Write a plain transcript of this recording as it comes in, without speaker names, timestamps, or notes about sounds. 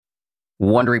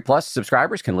Wondery Plus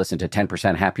subscribers can listen to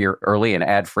 10% Happier early and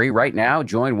ad-free right now.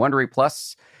 Join Wondery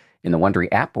Plus in the Wondery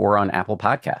app or on Apple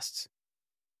Podcasts.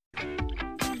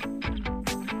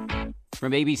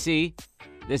 From ABC,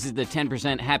 this is the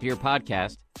 10% Happier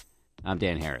podcast. I'm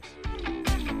Dan Harris.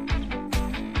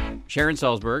 Sharon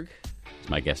Salzberg is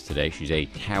my guest today. She's a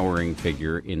towering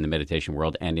figure in the meditation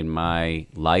world and in my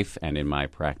life and in my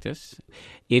practice.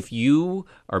 If you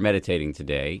are meditating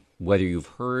today, whether you've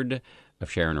heard of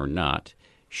Sharon or not,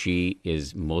 she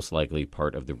is most likely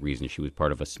part of the reason. She was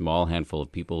part of a small handful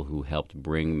of people who helped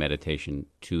bring meditation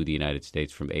to the United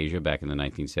States from Asia back in the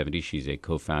 1970s. She's a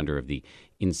co-founder of the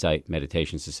Insight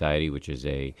Meditation Society, which is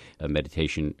a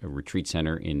meditation retreat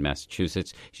center in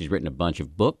Massachusetts. She's written a bunch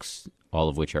of books, all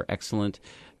of which are excellent,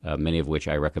 many of which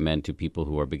I recommend to people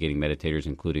who are beginning meditators,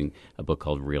 including a book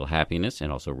called Real Happiness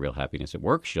and also Real Happiness at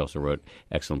Work. She also wrote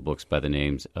excellent books by the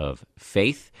names of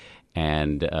Faith,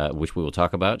 and which we will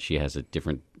talk about. She has a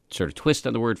different sort of twist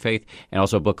on the word faith, and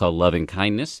also a book called Loving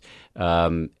Kindness,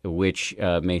 which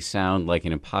may sound like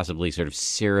an impossibly sort of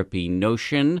syrupy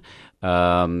notion,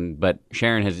 but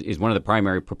Sharon is one of the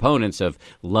primary proponents of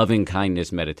loving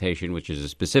kindness meditation, which is a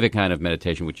specific kind of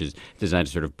meditation which is designed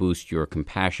to sort of boost your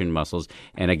compassion muscles.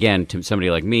 And again, to somebody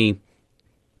like me,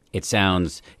 it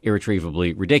sounds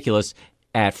irretrievably ridiculous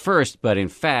at first, but in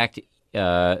fact,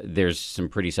 there's some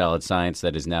pretty solid science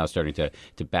that is now starting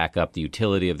to back up the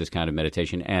utility of this kind of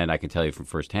meditation. And I can tell you from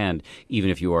firsthand, even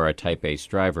if you are a type A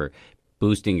striver,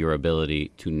 boosting your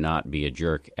ability to not be a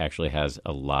jerk actually has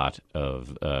a lot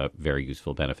of very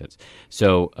useful benefits.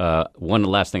 So one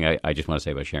last thing I just want to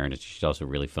say about Sharon is she's also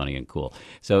really funny and cool.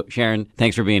 So Sharon,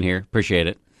 thanks for being here. Appreciate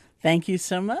it. Thank you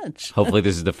so much. Hopefully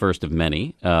this is the first of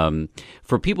many.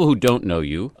 For people who don't know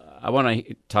you, I want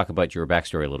to talk about your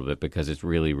backstory a little bit because it's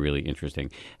really, really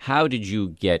interesting. How did you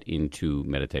get into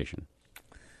meditation?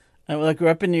 Well, I grew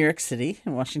up in New York City,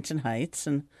 in Washington Heights,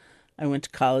 and I went to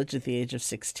college at the age of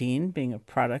 16, being a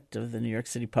product of the New York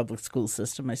City public school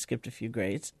system. I skipped a few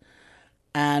grades.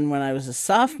 And when I was a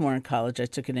sophomore in college, I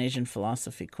took an Asian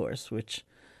philosophy course, which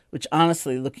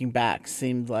honestly, looking back,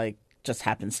 seemed like just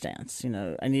happenstance. You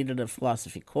know, I needed a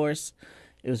philosophy course.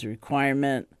 It was a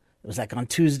requirement. It was like on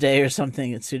Tuesday or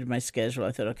something. It suited my schedule.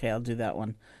 I thought, okay, I'll do that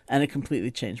one. And it completely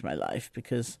changed my life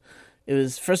because it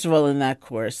was, first of all, in that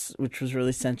course, which was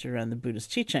really centered around the Buddha's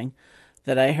teaching,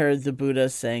 that I heard the Buddha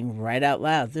saying right out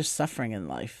loud, there's suffering in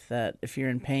life, that if you're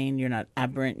in pain, you're not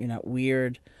aberrant, you're not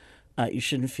weird, you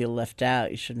shouldn't feel left out,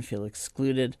 you shouldn't feel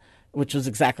excluded, which was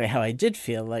exactly how I did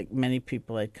feel. Like many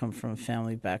people, I'd come from a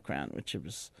family background, which it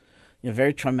was,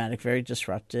 very traumatic, very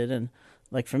disrupted, and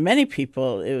like for many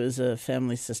people, it was a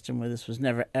family system where this was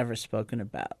never, ever spoken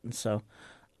about. And so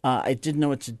I didn't know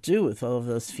what to do with all of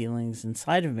those feelings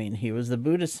inside of me. And here was the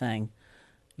Buddha saying,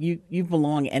 you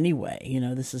belong anyway.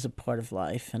 This is a part of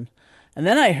life. And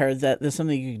then I heard that there's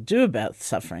something you can do about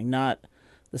suffering, not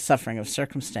the suffering of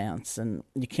circumstance. And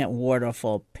you can't ward off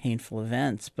all painful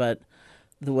events, but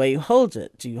the way you hold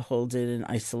it. Do you hold it in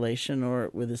isolation or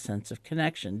with a sense of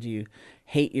connection? Do you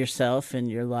hate yourself in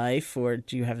your life, or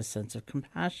do you have a sense of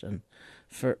compassion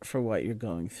for what you're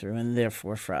going through and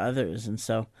therefore for others? And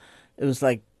so it was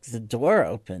like the door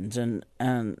opened,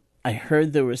 and I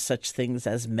heard there were such things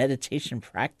as meditation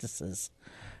practices.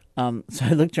 So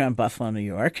I looked around Buffalo, New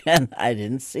York, and I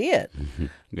didn't see it.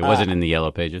 It wasn't in the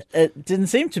yellow pages? It didn't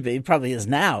seem to be. It probably is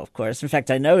now, of course. In fact,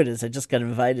 I know it is. I just got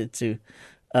invited to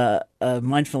a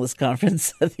mindfulness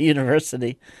conference at the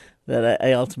university that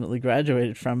I ultimately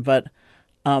graduated from. But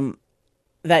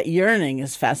that yearning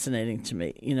is fascinating to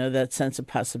me, that sense of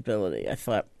possibility. I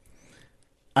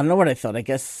don't know what I thought. I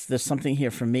guess there's something here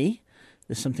for me.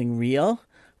 There's something real.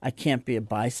 I can't be a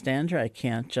bystander. I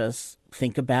can't just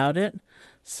think about it.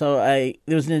 So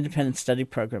there was an independent study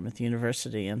program at the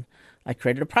university, and I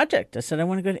created a project. I said, I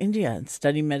want to go to India and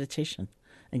study meditation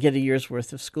and get a year's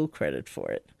worth of school credit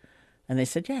for it. And they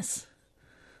said yes.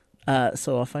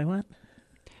 So off I went.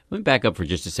 Let me back up for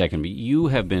just a second. You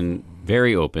have been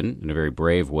very open in a very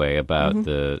brave way about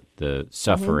the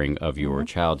suffering of your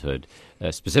childhood,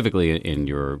 specifically in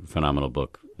your phenomenal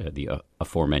book, the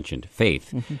aforementioned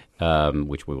Faith,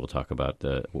 which we will talk about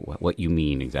what you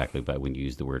mean exactly by when you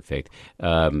use the word faith.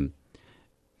 Can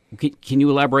you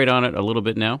elaborate on it a little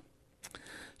bit now?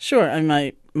 Sure.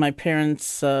 My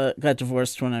parents got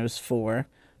divorced when I was 4.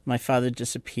 My father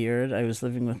disappeared. I was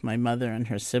living with my mother and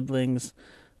her siblings.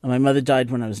 My mother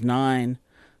died when I was 9,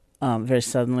 very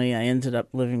suddenly. I ended up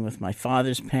living with my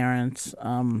father's parents.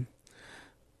 When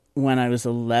I was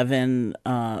 11,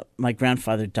 my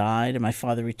grandfather died, and my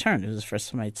father returned. It was the first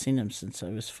time I'd seen him since I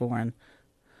was 4.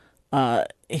 And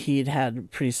he'd had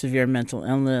pretty severe mental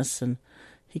illness, and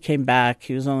he came back.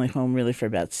 He was only home really for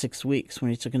about 6 weeks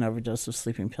when he took an overdose of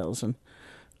sleeping pills, and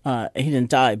he didn't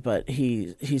die, but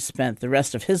he spent the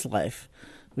rest of his life,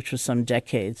 which was some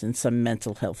decades, in some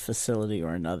mental health facility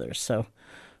or another. So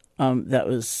that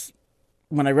was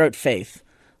when I wrote Faith,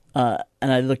 and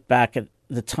I looked back at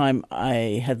the time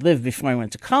I had lived before I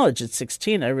went to college at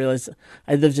 16. I realized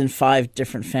I lived in 5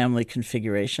 different family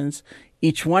configurations,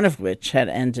 each one of which had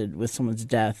ended with someone's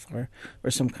death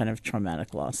or some kind of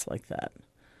traumatic loss like that.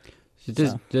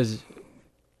 So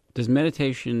does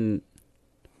meditation?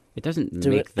 It doesn't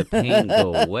make the pain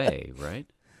go away, right?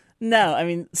 No, I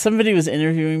mean, somebody was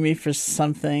interviewing me for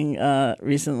something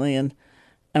recently, and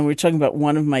we were talking about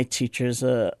one of my teachers,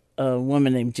 a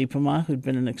woman named Deepama, who'd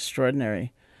been an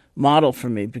extraordinary model for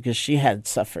me because she had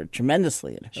suffered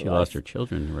tremendously in her life. She lost her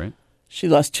children, right? She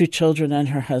lost 2 children and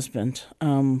her husband.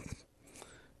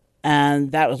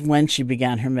 And that was when she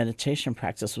began her meditation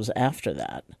practice, was after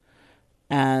that.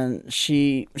 And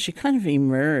she kind of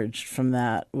emerged from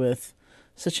that with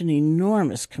such an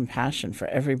enormous compassion for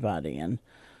everybody, and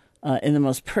in the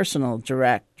most personal,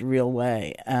 direct, real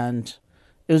way. And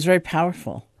it was very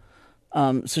powerful.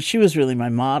 So she was really my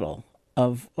model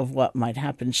of what might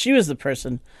happen. She was the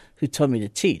person who told me to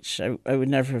teach. I would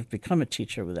never have become a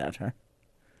teacher without her.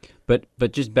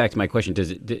 But just back to my question,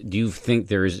 do you think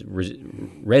there is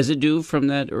residue from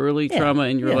that early trauma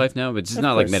in your life now? But it's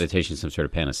not like meditation is some sort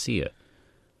of panacea.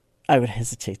 I would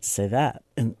hesitate to say that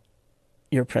in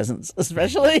your presence,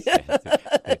 especially.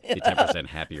 The 10%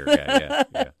 happier guy,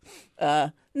 yeah.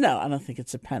 No, I don't think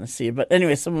it's a panacea. But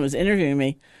anyway, someone was interviewing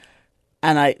me,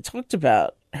 and I talked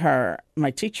about her,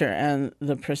 my teacher, and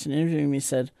the person interviewing me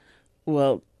said,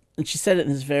 well, and she said it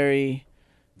in this very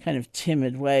kind of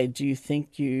timid way, do you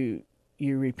think you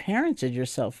reparented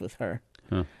yourself with her?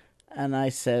 Huh. And I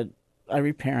said, I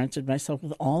reparented myself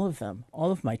with all of them,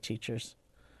 all of my teachers.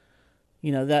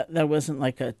 You know, that wasn't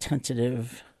like a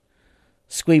tentative,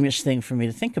 squeamish thing for me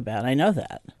to think about. I know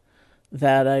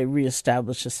that I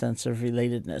reestablished a sense of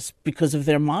relatedness because of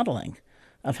their modeling,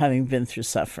 of having been through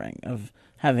suffering, of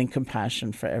having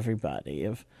compassion for everybody,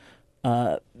 of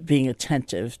being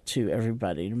attentive to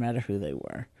everybody, no matter who they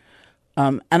were.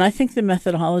 And I think the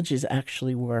methodologies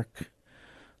actually work.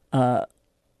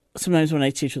 Sometimes when I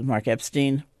teach with Mark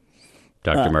Epstein,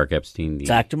 Dr. Mark Epstein, the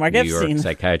Dr. Mark New Epstein. York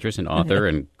psychiatrist and author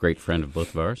and great friend of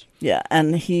both of ours. Yeah,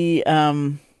 and he,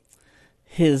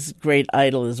 his great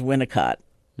idol is Winnicott.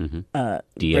 Mm-hmm.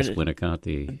 D.S. Winnicott,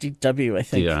 the D.W., I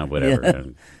think.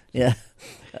 Whatever. Yeah.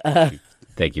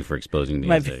 Thank you for exposing me.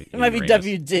 It might be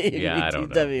W.D. Yeah, I don't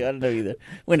know. D.W. I don't know either.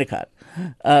 Winnicott.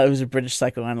 It was a British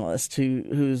psychoanalyst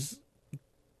whose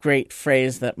great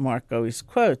phrase that Mark always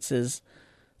quotes is,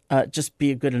 just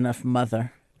be a good enough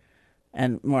mother.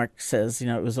 And Mark says,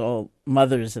 it was all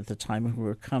mothers at the time who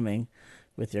were coming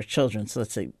with their children. So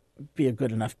let's say, be a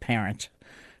good enough parent.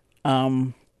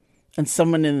 And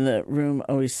someone in the room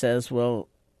always says, well,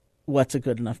 what's a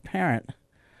good enough parent?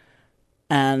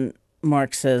 And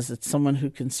Mark says it's someone who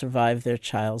can survive their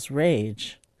child's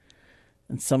rage.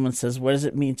 And someone says, what does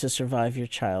it mean to survive your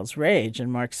child's rage?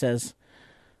 And Mark says,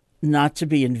 not to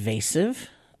be invasive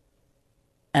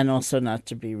and also not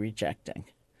to be rejecting.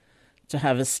 To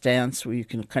have a stance where you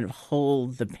can kind of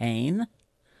hold the pain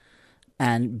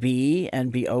and be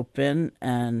open.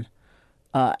 And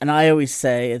I always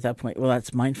say at that point, well,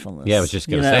 that's mindfulness. Yeah, I was just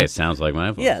going to say, it sounds like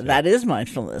mindfulness. Yeah, that is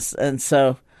mindfulness. And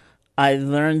so I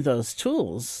learned those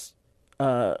tools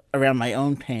around my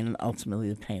own pain and ultimately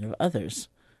the pain of others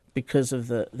because of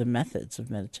the methods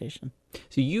of meditation.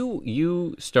 So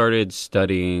you started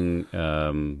studying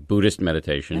Buddhist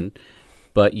meditation,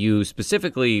 but you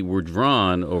specifically were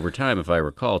drawn over time, if I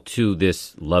recall, to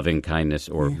this loving kindness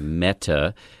or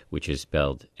metta, which is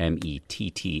spelled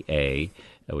M-E-T-T-A,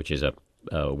 which is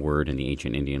a word in the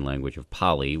ancient Indian language of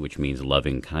Pali, which means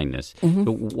loving kindness. Mm-hmm.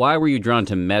 So why were you drawn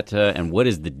to metta, and what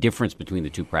is the difference between the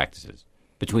two practices,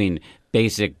 between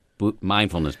basic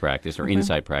mindfulness practice or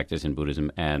insight practice in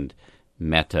Buddhism and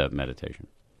metta meditation?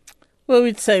 Well,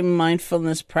 we'd say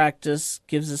mindfulness practice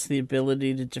gives us the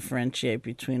ability to differentiate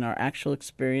between our actual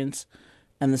experience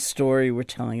and the story we're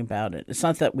telling about it. It's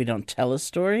not that we don't tell a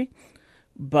story,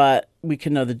 but we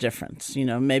can know the difference.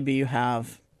 Maybe you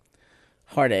have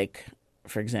heartache,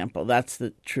 for example. That's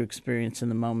the true experience in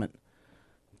the moment.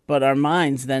 But our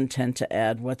minds then tend to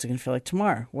add, what's it going to feel like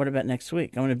tomorrow? What about next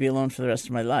week? I'm going to be alone for the rest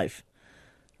of my life.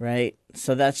 Right?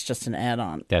 So that's just an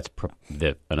add-on. That's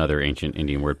another ancient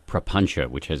Indian word, prapancha,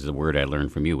 which has the word I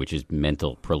learned from you, which is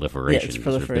mental proliferation. Yeah, it's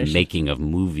proliferation. Sort of the making of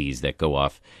movies that go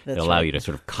off that allow you to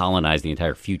sort of colonize the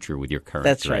entire future with your current.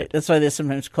 That's right. That's why they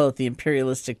sometimes call it the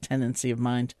imperialistic tendency of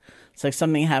mind. It's like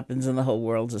something happens and the whole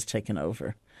world is taken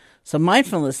over. So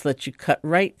mindfulness lets you cut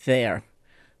right there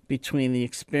between the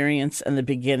experience and the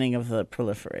beginning of the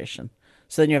proliferation.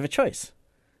 So then you have a choice.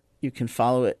 You can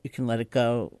follow it, you can let it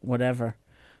go, whatever.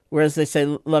 Whereas they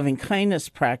say loving kindness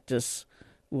practice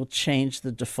will change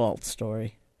the default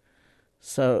story.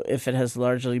 So if it has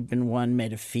largely been one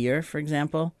made of fear, for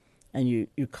example, and you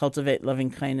cultivate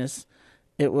loving kindness,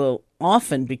 it will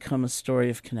often become a story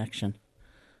of connection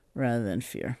rather than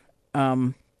fear.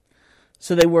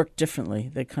 So they work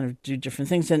differently. They kind of do different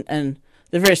things, and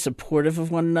they're very supportive of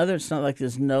one another. It's not like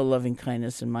there's no loving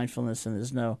kindness and mindfulness, and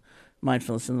there's no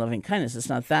mindfulness and loving kindness. It's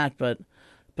not that, but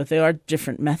they are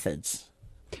different methods.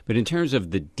 But in terms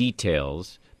of the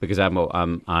details, because I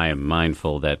am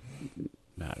mindful that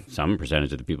some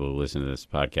percentage of the people who listen to this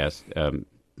podcast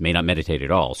may not meditate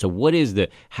at all. So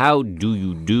how do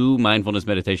you do mindfulness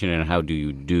meditation, and how do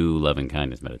you do loving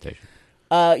kindness meditation?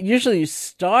 Usually you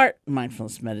start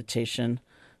mindfulness meditation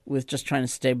with just trying to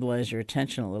stabilize your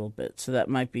attention a little bit. So that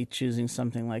might be choosing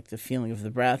something like the feeling of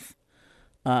the breath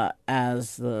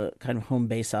as the kind of home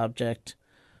base object,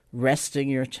 resting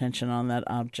your attention on that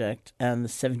object, and the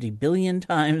 70 billion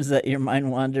times that your mind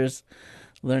wanders,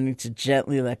 learning to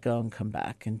gently let go and come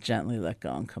back, and gently let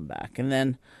go and come back. And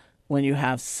then when you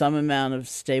have some amount of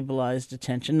stabilized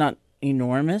attention, not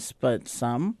enormous, but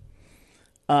some,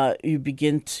 you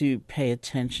begin to pay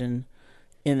attention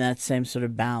in that same sort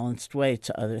of balanced way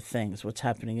to other things, what's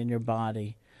happening in your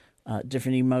body,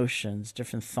 different emotions,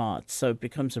 different thoughts. So it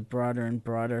becomes a broader and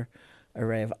broader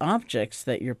array of objects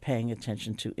that you're paying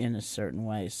attention to in a certain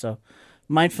way. So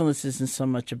mindfulness isn't so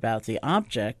much about the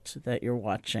object that you're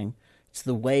watching, it's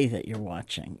the way that you're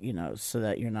watching, so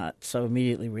that you're not so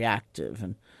immediately reactive,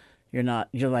 and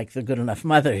you're like the good enough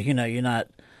mother, you're not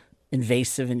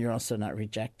invasive, and you're also not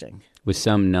rejecting. With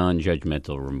some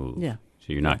non-judgmental remove. Yeah.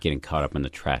 So you're not getting caught up in the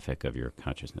traffic of your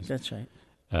consciousness. That's right.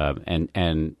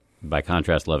 And by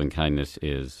contrast, loving kindness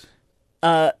is?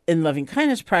 In loving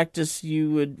kindness practice,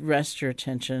 you would rest your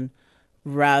attention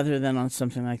rather than on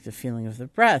something like the feeling of the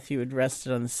breath. You would rest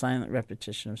it on the silent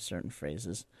repetition of certain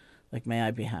phrases, like "May I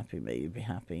be happy, may you be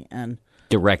happy," and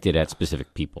directed at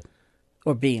specific people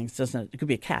or beings. It could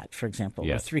be a cat, for example,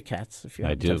 yes. or 3 cats. If you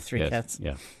I do have 3 yes. cats,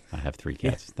 yeah, I have 3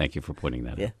 cats. Yeah. Thank you for pointing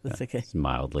that out. Yeah, that's okay. It's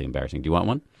mildly embarrassing. Do you want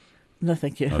one? No,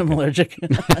 thank you. Okay. I'm allergic.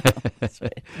 That's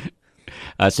right.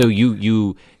 So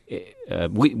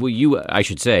I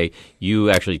should say, you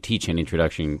actually teach an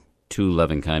introduction to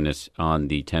loving kindness on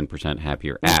the 10%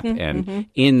 Happier app, and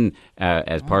in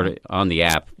as part of on the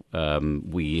app,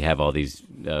 we have all these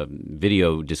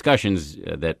video discussions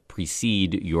that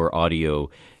precede your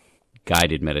audio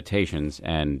guided meditations,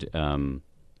 and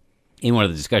in one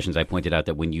of the discussions, I pointed out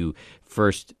that when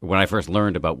I first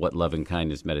learned about what loving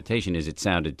kindness meditation is, it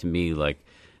sounded to me like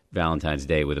Valentine's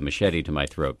Day with a machete to my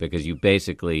throat, because you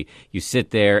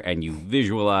sit there and you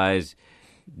visualize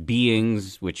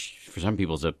beings, which for some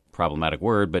people is a problematic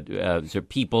word, but so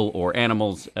people or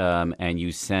animals, and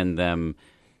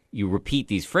you repeat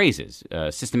these phrases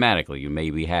systematically. You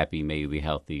may be happy, may you be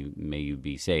healthy, may you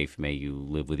be safe, may you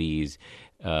live with ease,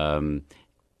 and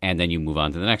then you move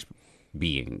on to the next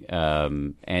being,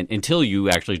 and until you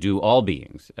actually do all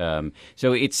beings.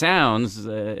 So it sounds,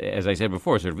 as I said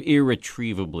before, sort of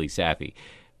irretrievably sappy.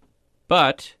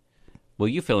 But, well,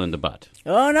 you fill in the but.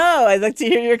 Oh, no, I'd like to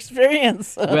hear your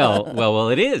experience. well,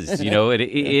 it is.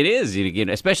 It is,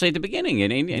 especially at the beginning.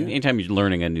 And anytime you're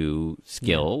learning a new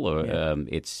skill,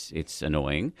 it's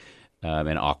annoying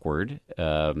and awkward.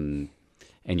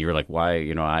 And you're like,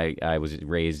 why? I was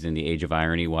raised in the age of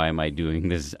irony. Why am I doing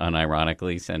this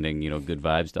unironically, sending good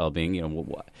vibes to all being?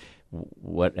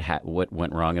 What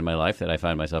went wrong in my life that I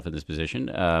find myself in this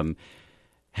position?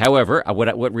 However,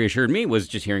 what reassured me was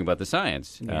just hearing about the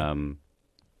science. Yeah.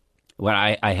 When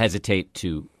I hesitate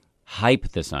to hype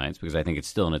the science because I think it's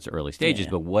still in its early stages.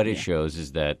 But what it shows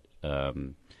is that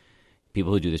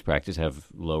people who do this practice have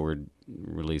lowered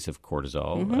release of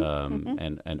cortisol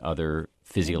and other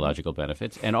physiological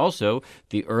benefits. And also,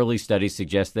 the early studies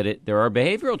suggest that there are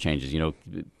behavioral changes.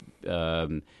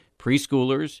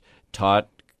 Preschoolers taught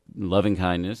loving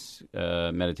kindness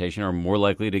meditation are more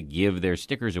likely to give their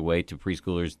stickers away to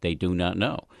preschoolers they do not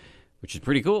know, which is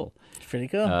pretty cool. It's pretty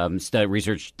cool.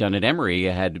 Research done at Emory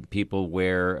had people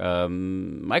wear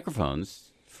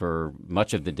microphones for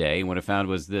much of the day, and what it found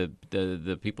was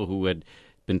the people who had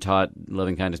been taught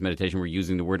loving kindness meditation were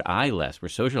using the word I less, were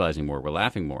socializing more, were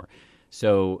laughing more.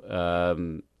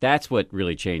 So that's what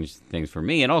really changed things for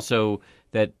me, and also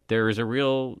that there's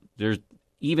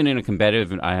even in a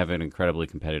competitive, and I have an incredibly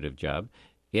competitive job,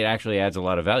 it actually adds a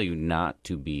lot of value not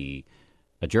to be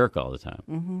a jerk all the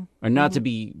time, or not to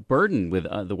be burdened with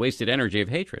the wasted energy of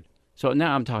hatred. So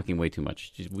now I'm talking way too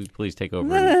much. Will you please take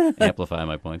over and amplify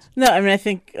my points? No, I mean, I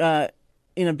think,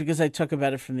 because I talk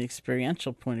about it from the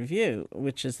experiential point of view,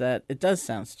 which is that it does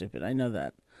sound stupid. I know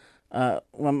that.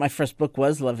 Well, my first book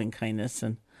was Loving Kindness,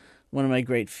 and one of my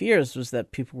great fears was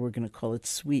that people were going to call it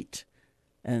sweet.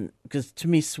 And because to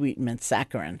me, sweet meant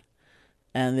saccharine,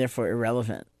 and therefore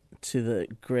irrelevant to the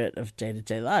grit of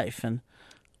day-to-day life. And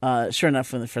sure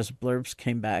enough, when the first blurbs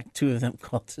came back, 2 of them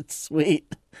called it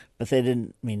sweet, but they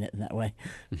didn't mean it in that way.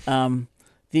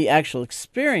 The actual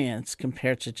experience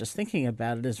compared to just thinking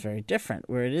about it is very different,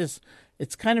 where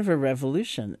it's kind of a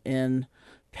revolution in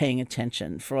paying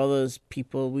attention for all those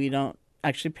people we don't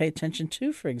actually pay attention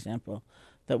to, for example,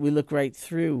 that we look right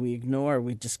through, we ignore,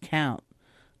 we discount,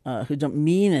 who don't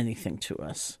mean anything to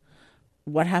us.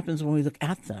 What happens when we look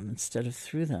at them instead of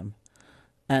through them?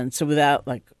 And so without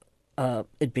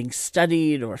it being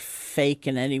studied or fake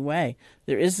in any way,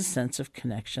 there is a sense of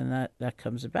connection that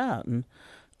comes about. And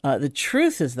the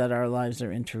truth is that our lives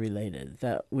are interrelated,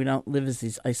 that we don't live as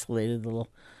these isolated little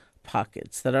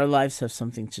pockets, that our lives have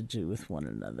something to do with one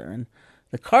another. And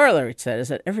the corollary to that is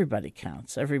that everybody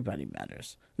counts, everybody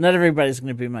matters. Not everybody's going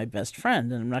to be my best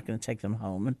friend, and I'm not going to take them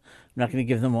home, and I'm not going to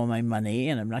give them all my money,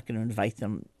 and I'm not going to invite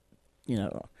them,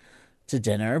 to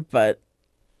dinner, but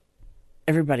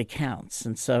everybody counts.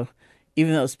 And so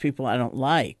even those people I don't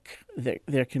like,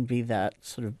 there can be that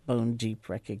sort of bone-deep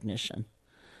recognition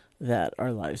that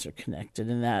our lives are connected,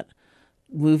 and that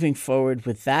moving forward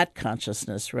with that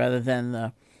consciousness rather than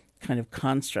the kind of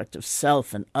construct of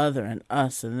self and other and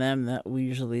us and them that we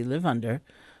usually live under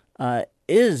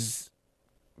is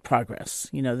progress.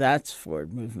 That's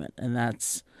forward movement, and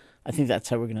I think that's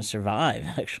how we're going to survive,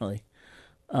 actually,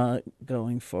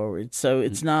 going forward. So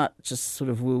it's not just sort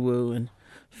of woo-woo and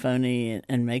phony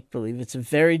and make-believe. It's a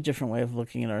very different way of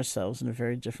looking at ourselves and a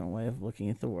very different way of looking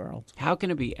at the world. How can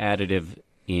it be additive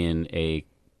in a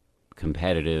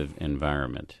competitive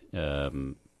environment?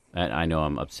 I know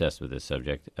I'm obsessed with this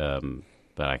subject, but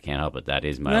I can't help it. That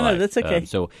is my life. No, that's okay.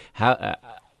 So how?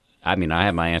 I mean, I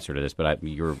have my answer to this, but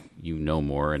you know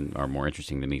more and are more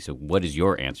interesting than me. So what is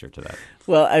your answer to that?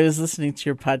 Well, I was listening to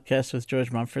your podcast with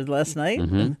George Mumford last night.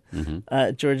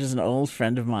 And, George is an old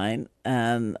friend of mine,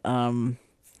 and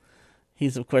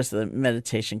he's, of course, the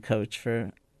meditation coach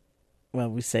for, well,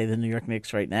 we say the New York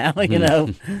Knicks right now,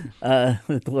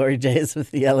 the glory days with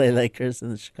the LA Lakers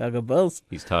and the Chicago Bulls.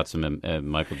 He's taught some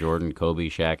Michael Jordan, Kobe,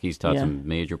 Shaq. He's taught some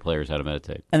major players how to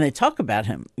meditate. And they talk about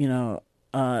him,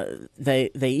 they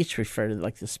each refer to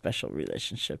the special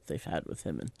relationship they've had with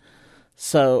him. And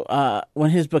so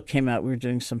when his book came out, we were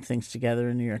doing some things together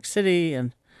in New York City,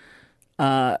 and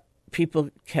people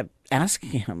kept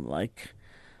asking him,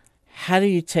 how do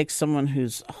you take someone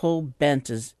whose whole bent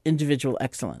is individual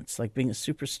excellence, like being a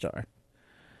superstar,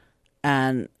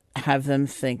 and have them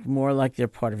think more like they're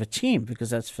part of a team,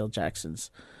 because that's Phil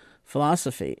Jackson's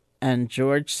philosophy. And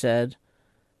George said,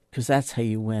 because that's how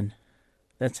you win.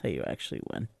 That's how you actually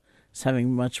win. It's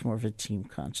having much more of a team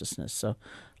consciousness. So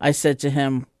I said to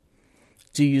him,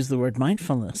 do you use the word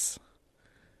mindfulness?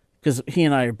 Because he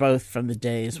and I are both from the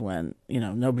days when,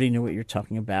 nobody knew what you're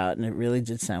talking about, and it really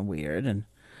did sound weird. And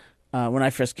when I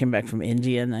first came back from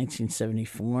India in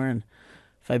 1974, and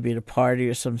if I'd be at a party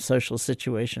or some social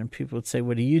situation, and people would say,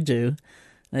 what do you do?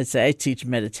 And I'd say, I teach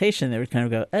meditation. They would kind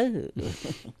of go, oh,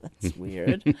 that's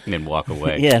weird. And then walk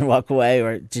away. Yeah, and walk away.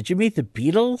 Or, did you meet the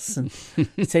Beatles? And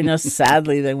I'd say, no,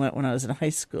 sadly, they went when I was in high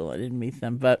school. I didn't meet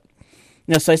them. But,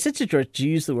 so I said to George, do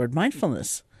you use the word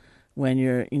mindfulness when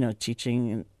you're,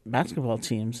 teaching basketball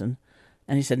teams? And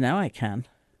he said, now I can,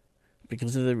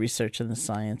 because of the research and the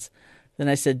science. Then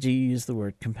I said, do you use the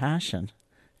word compassion?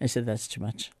 I said, that's too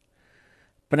much.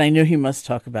 But I knew he must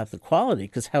talk about the quality,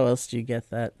 because how else do you get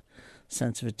that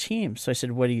sense of a team? So I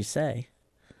said, what do you say?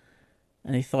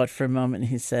 And he thought for a moment, and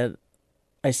he said,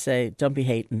 I say, don't be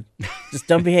hating. Just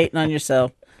don't be hating on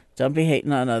yourself. Don't be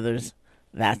hating on others.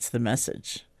 That's the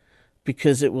message.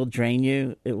 Because it will drain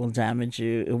you. It will damage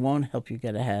you. It won't help you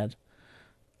get ahead.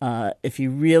 If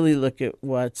you really look at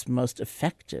what's most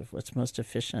effective, what's most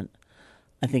efficient,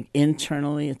 I think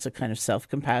internally it's a kind of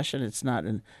self-compassion. It's not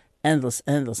an endless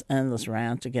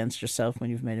rant against yourself when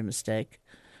you've made a mistake,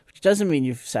 which doesn't mean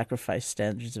you've sacrificed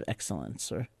standards of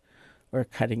excellence or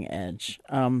cutting edge.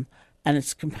 And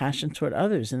it's compassion toward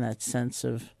others in that sense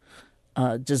of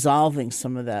dissolving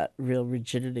some of that real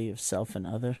rigidity of self and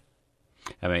other.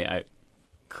 I mean,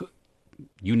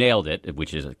 you nailed it,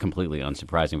 which is completely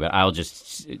unsurprising. But I'll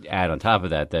just add on top of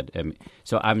that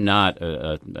so I'm not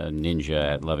a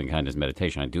ninja at loving kindness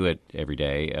meditation. I do it every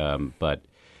day, but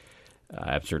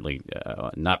I'm certainly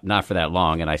not for that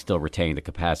long, and I still retain the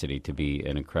capacity to be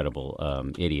an incredible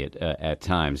idiot at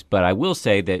times. But I will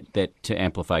say that to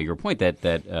amplify your point,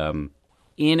 that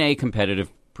in a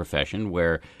competitive profession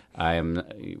where I am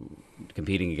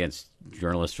competing against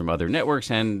journalists from other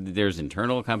networks, and there's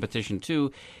internal competition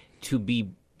too,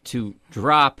 to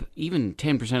drop even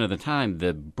 10% of the time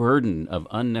the burden of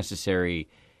unnecessary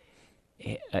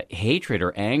hatred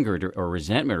or anger or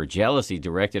resentment or jealousy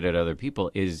directed at other people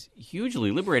is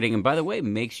hugely liberating, and by the way,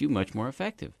 makes you much more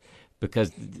effective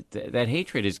because that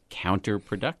hatred is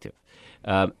counterproductive.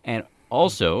 And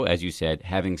also, as you said,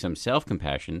 having some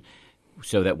self-compassion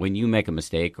so that when you make a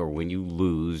mistake or when you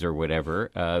lose or whatever,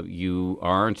 you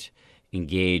aren't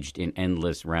engaged in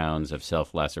endless rounds of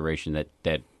self-laceration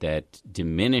that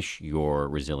diminish your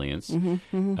resilience.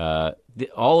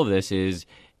 All of this is,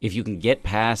 if you can get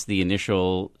past the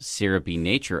initial syrupy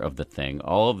nature of the thing,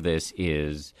 all of this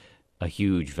is a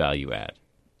huge value add.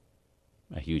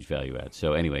 A huge value add.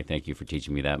 So anyway, thank you for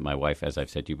teaching me that. My wife, as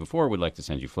I've said to you before, would like to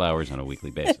send you flowers on a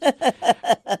weekly basis.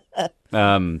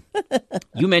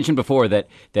 You mentioned before that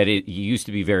it used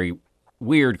to be very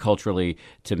weird culturally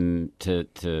to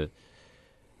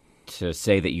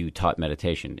say that you taught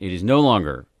meditation. It is no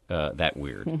longer that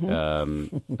weird.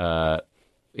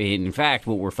 In fact,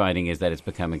 what we're finding is that it's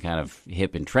becoming kind of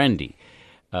hip and trendy.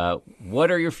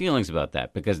 What are your feelings about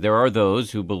that? Because there are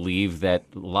those who believe that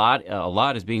a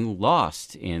lot is being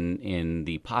lost in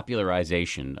the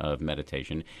popularization of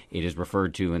meditation. It is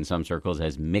referred to in some circles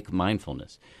as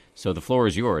McMindfulness. So the floor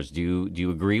is yours. Do you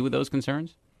agree with those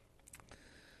concerns?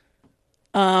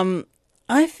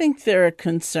 I think there are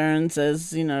concerns,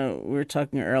 as we were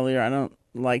talking earlier. I don't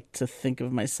like to think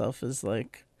of myself as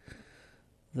like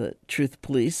the truth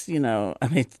police.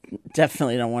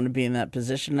 Definitely don't want to be in that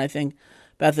position. I think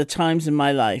about the times in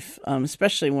my life,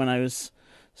 especially when I was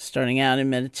starting out in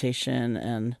meditation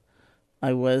and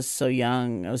I was so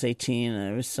young. I was 18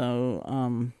 and I was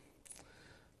so,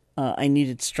 I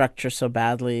needed structure so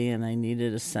badly, and I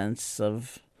needed a sense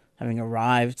of having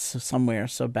arrived somewhere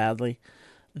so badly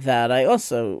that I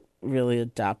also really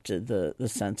adopted the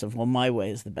sense of, well, my way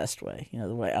is the best way.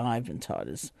 The way I've been taught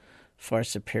is far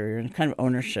superior, and kind of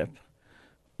ownership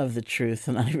of the truth.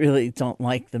 And I really don't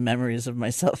like the memories of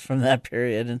myself from that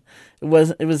period. And it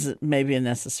was maybe a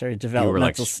necessary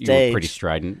developmental stage. You were pretty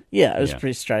strident. Yeah, I was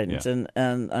pretty strident, and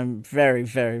I'm very,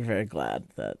 very, very glad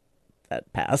that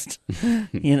passed.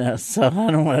 So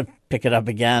I don't want to pick it up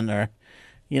again, or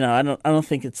I don't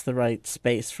think it's the right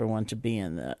space for one to be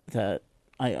in, that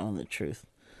I own the truth.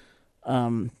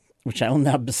 Which I will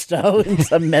now bestow in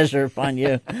some measure upon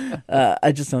you.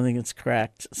 I just don't think it's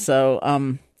correct.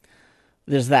 So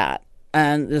there's that.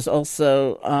 And there's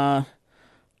also,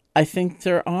 I think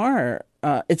there are,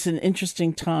 it's an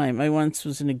interesting time. I once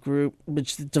was in a group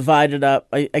which divided up.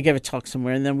 I gave a talk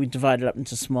somewhere, and then we divided up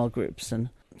into small groups. And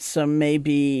so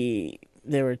maybe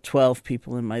there were 12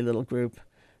 people in my little group,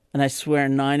 and I swear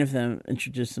 9 of them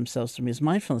introduced themselves to me as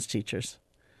mindfulness teachers.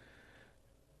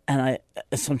 And I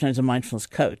sometimes a mindfulness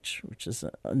coach, which is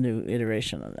a new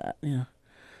iteration of that.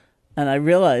 And I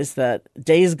realized that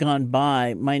days gone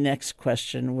by, my next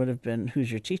question would have been,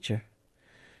 who's your teacher?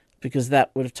 Because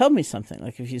that would have told me something.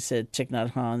 Like if you said Thich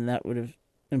Nhat Hanh, that would have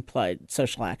implied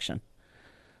social action.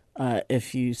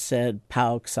 If you said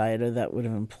Pauk Sayadaw, that would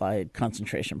have implied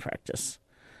concentration practice,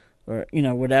 or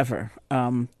whatever.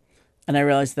 And I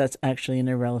realized that's actually an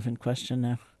irrelevant question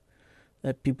now.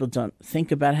 That people don't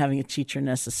think about having a teacher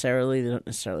necessarily. They don't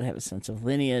necessarily have a sense of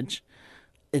lineage.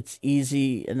 It's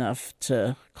easy enough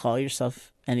to call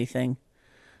yourself anything.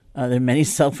 There are many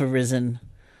self-arisen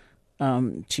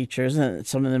teachers, and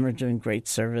some of them are doing great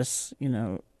service,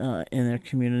 in their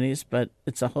communities, but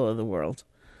it's a whole other world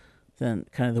than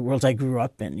kind of the world I grew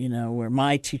up in, where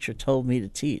my teacher told me to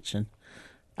teach, and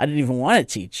I didn't even want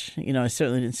to teach. I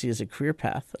certainly didn't see it as a career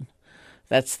path. And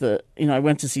that's I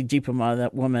went to see Deepa Ma,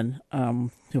 that woman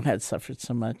who had suffered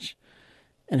so much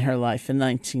in her life in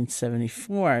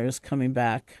 1974. I was coming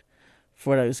back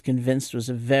for what I was convinced was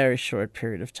a very short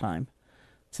period of time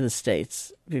to the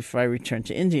States before I returned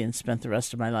to India and spent the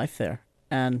rest of my life there.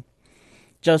 And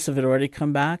Joseph had already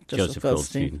come back, Joseph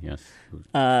Goldstein, yes,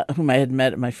 whom I had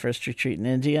met at my first retreat in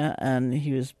India, and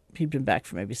he'd been back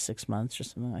for maybe 6 months or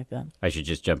something like that. I should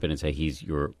just jump in and say he's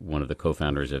one of the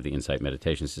co-founders of the Insight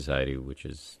Meditation Society, which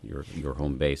is your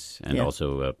home base, and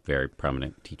also a very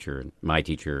prominent teacher, my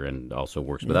teacher, and also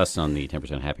works with us on the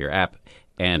 10% Happier app,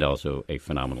 and also a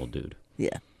phenomenal dude.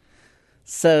 Yeah.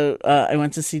 So I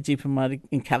went to see Deepa Ma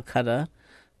in Calcutta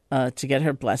to get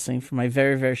her blessing for my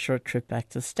very, very short trip back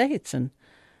to the States.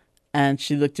 And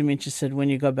she looked at me and she said, when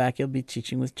you go back, you'll be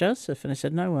teaching with Joseph. And I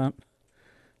said, no, I won't.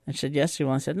 I said, yes, you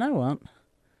will. I said, no, I won't.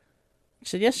 I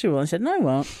said, yes, you will. I said, no, I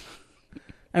won't.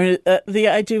 I mean, the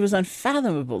idea was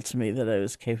unfathomable to me that I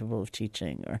was capable of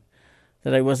teaching or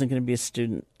that I wasn't going to be a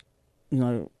student,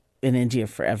 in India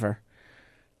forever.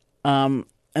 And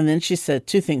then she said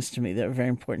two things to me that were very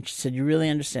important. She said, you really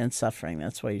understand suffering.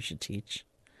 That's why you should teach,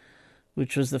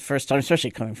 which was the first time,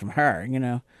 especially coming from her,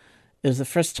 It was the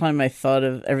first time I thought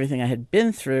of everything I had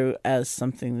been through as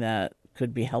something that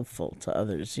could be helpful to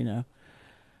others, And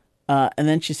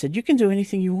then she said, you can do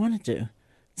anything you want to do.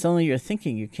 It's only your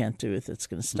thinking you can't do it that's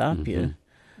going to stop you.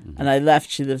 Mm-hmm. And I left.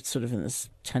 She lived sort of in this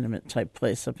tenement-type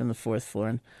place up in the 4th floor.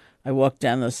 And I walked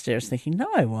down those stairs thinking, no,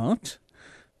 I won't.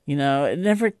 It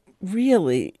never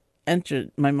really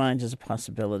entered my mind as a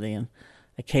possibility. And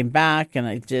I came back and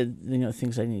I did,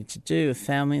 things I needed to do with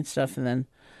family and stuff. And then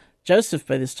Joseph,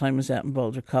 by this time, was out in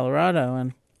Boulder, Colorado.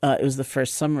 And it was the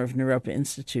first summer of Naropa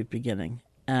Institute beginning.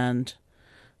 And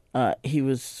he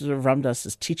was sort of Ram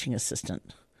Dass's teaching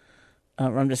assistant.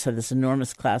 Ram Dass had this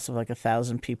enormous class of like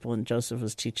 1,000 people, and Joseph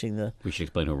was teaching the... We should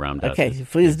explain who Ram Dass is. Okay,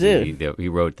 please do. He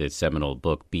wrote the seminal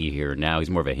book, Be Here Now. He's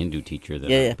more of a Hindu teacher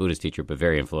than a Buddhist teacher, but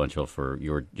very influential for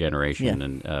your generation,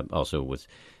 and also was,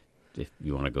 if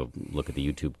you want to go look at the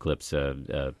YouTube clips,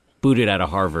 booted out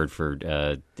of Harvard for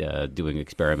doing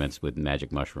experiments with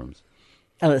magic mushrooms.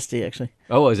 LSD, actually.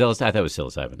 Oh, it was LSD? I thought it was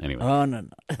psilocybin. Anyway. Oh, no.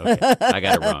 Okay, I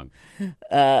got it wrong.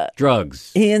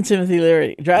 Drugs. He and Timothy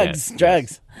Leary. Drugs.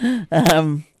 Yes.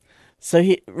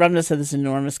 So Ram Dass had this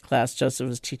enormous class. Joseph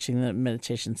was teaching the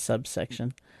meditation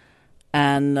subsection.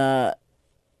 And a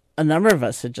number of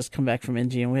us had just come back from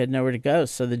India and we had nowhere to go.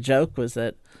 So the joke was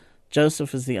that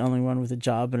Joseph was the only one with a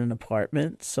job and an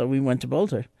apartment. So we went to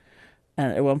Boulder.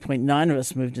 And at one point, 9 of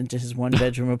us moved into his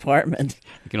one-bedroom apartment.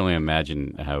 I can only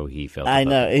imagine how he felt. I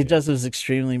know. He just was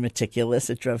extremely meticulous.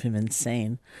 It drove him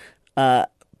insane. But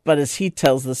as he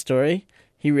tells the story,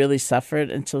 he really suffered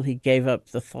until he gave up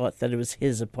the thought that it was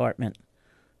his apartment.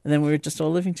 And then we were just all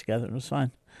living together. It was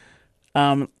fine.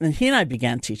 And he and I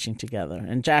began teaching together.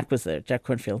 And Jack was there, Jack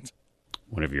Cornfield.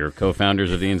 One of your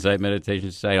co-founders of the Insight Meditation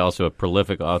Society, also a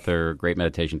prolific author, great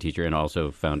meditation teacher, and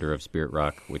also founder of Spirit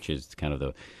Rock, which is kind of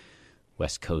the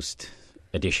West Coast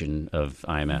edition of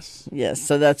IMS. Yes,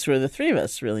 so that's where the three of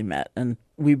us really met. And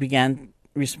we began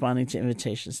responding to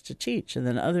invitations to teach and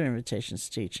then other invitations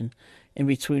to teach. And in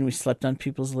between, we slept on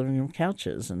people's living room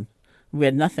couches. And we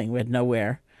had nothing. We had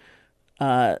nowhere.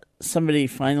 Somebody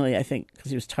finally, I think,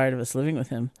 because he was tired of us living with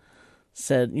him,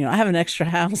 said, I have an extra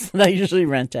house that I usually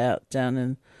rent out down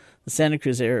in the Santa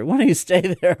Cruz area. Why don't you stay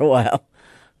there a while?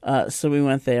 So we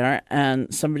went there,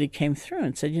 and somebody came through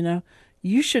and said,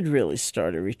 you should really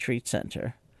start a retreat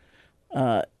center.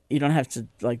 You don't have to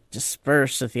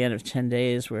disperse at the end of 10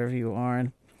 days wherever you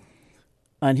are.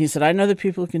 And he said, I know the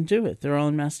people who can do it. They're all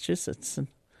in Massachusetts. And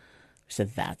we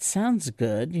said, that sounds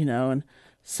good, And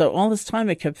so all this time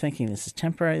I kept thinking, this is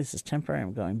temporary.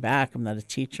 I'm going back. I'm not a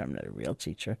teacher. I'm not a real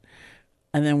teacher.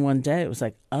 And then one day it was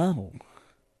like, oh,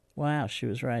 wow, she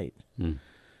was right. So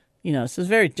it's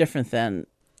very different than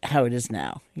how it is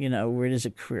now, where it is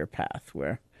a career path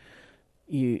where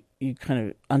you kind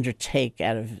of undertake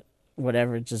out of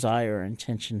whatever desire or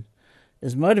intention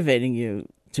is motivating you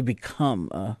to become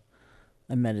a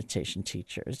meditation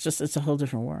teacher. It's a whole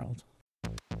different world.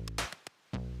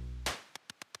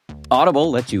 Audible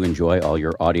lets you enjoy all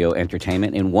your audio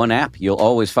entertainment in one app. You'll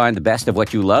always find the best of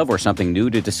what you love or something new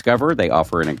to discover. They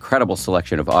offer an incredible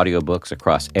selection of audiobooks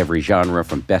across every genre,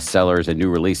 from bestsellers and new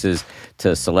releases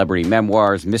to celebrity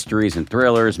memoirs, mysteries and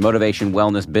thrillers, motivation,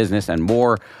 wellness, business, and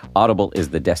more. Audible is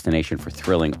the destination for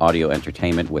thrilling audio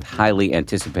entertainment with highly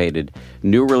anticipated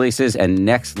new releases and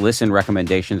next listen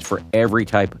recommendations for every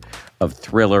type of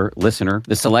thriller listener.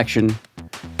 The selection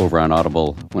over on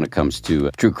Audible when it comes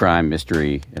to true crime,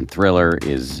 mystery, and thriller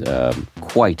is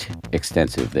quite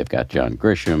extensive. They've got John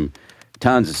Grisham,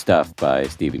 tons of stuff by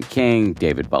Stephen King,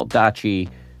 David Baldacci.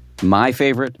 My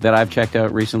favorite that I've checked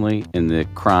out recently in the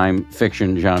crime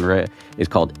fiction genre is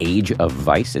called Age of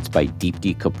Vice. It's by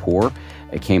Deepti Kapoor.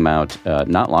 It came out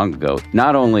not long ago.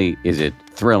 Not only is it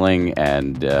thrilling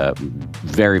and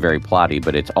very, very plotty,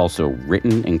 but it's also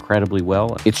written incredibly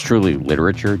well. It's truly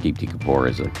literature. Deepti Kapoor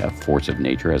is a force of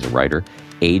nature as a writer.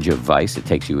 Age of Vice, it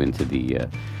takes you into the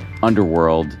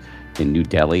underworld in New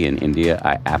Delhi in India.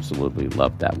 I absolutely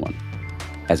loved that one.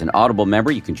 As an Audible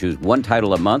member, you can choose one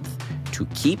title a month to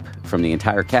keep from the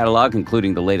entire catalog,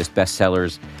 including the latest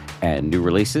bestsellers and new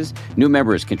releases. New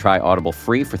members can try Audible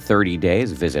free for 30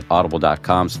 days. Visit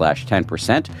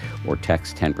audible.com/10% or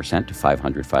text 10% to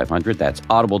 500-500. That's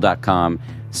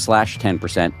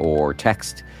audible.com/10% or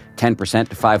text 10%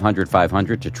 to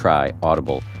 500-500 to try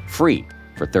Audible free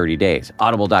for 30 days.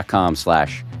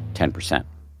 Audible.com/10%. 10%.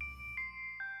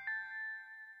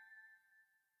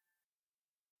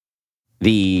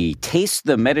 The Taste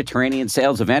the Mediterranean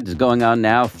sales event is going on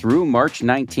now through March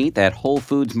 19th at Whole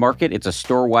Foods Market. It's a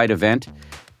store-wide event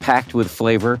packed with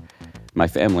flavor. My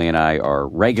family and I are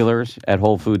regulars at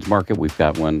Whole Foods Market. We've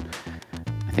got one,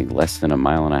 I think, less than a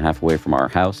mile and a half away from our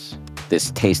house.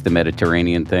 This Taste the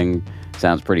Mediterranean thing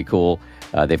sounds pretty cool.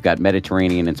 They've got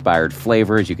Mediterranean-inspired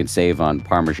flavors. You can save on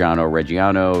Parmigiano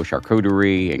Reggiano,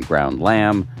 charcuterie, and ground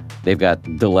lamb. They've got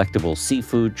delectable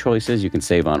seafood choices. You can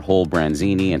save on whole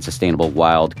branzini and sustainable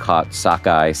wild-caught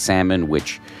sockeye salmon,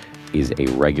 which is a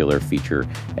regular feature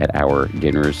at our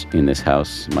dinners in this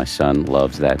house. My son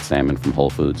loves that salmon from Whole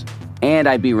Foods. And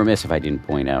I'd be remiss if I didn't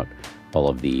point out all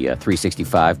of the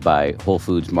 365 by Whole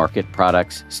Foods Market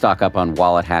products. Stock up on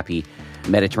wallet-happy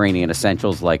Mediterranean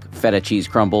essentials like feta cheese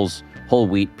crumbles, whole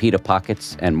wheat pita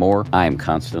pockets, and more. I am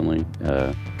constantly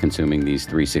consuming these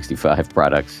 365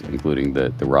 products, including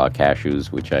the raw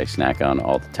cashews, which I snack on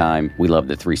all the time. We love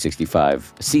the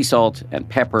 365 sea salt and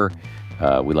pepper.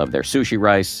 We love their sushi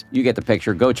rice. You get the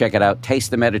picture. Go check it out.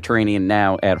 Taste the Mediterranean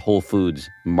now at Whole Foods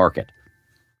Market.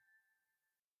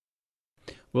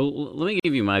 Well, let me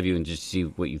give you my view and just see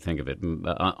what you think of it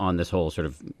on this whole sort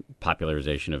of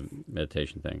popularization of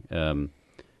meditation thing.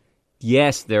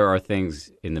 Yes, there are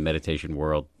things in the meditation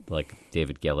world, like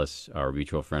David Gellis, our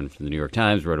mutual friend from the New York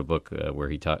Times, wrote a book where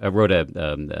he wrote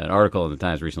an article in the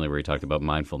Times recently where he talked about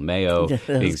mindful mayo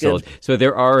being sold. So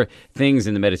there are things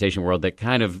in the meditation world that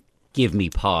kind of give me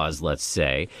pause, let's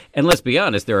say. And let's be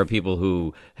honest, there are people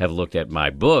who have looked at my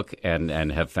book and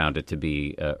have found it to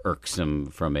be irksome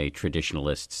from a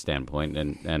traditionalist standpoint.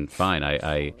 And fine,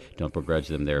 I don't begrudge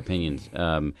them their opinions.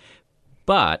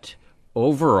 But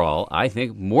overall, I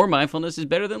think more mindfulness is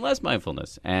better than less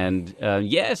mindfulness. And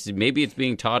yes, maybe it's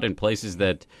being taught in places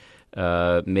that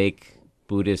make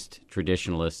Buddhist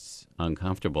traditionalists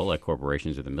uncomfortable, like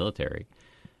corporations or the military.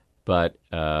 But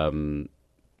I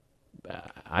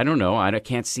don't know. I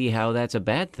can't see how that's a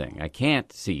bad thing. I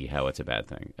can't see how it's a bad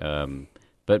thing.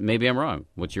 But maybe I'm wrong.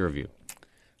 What's your view?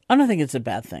 I don't think it's a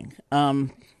bad thing.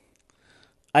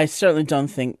 I certainly don't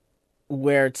think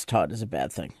where it's taught is a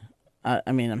bad thing.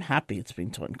 I mean, I'm happy it's being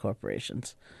taught in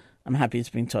corporations. I'm happy it's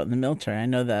being taught in the military. I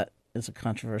know that is a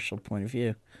controversial point of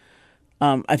view.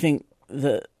 I think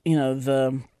the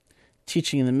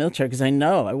teaching in the military, because I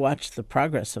watched the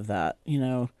progress of that.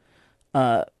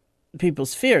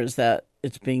 People's fears that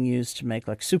it's being used to make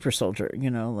like super soldier,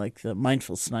 like the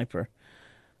mindful sniper.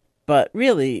 But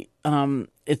really,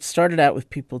 it started out with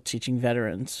people teaching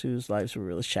veterans whose lives were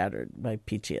really shattered by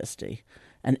PTSD.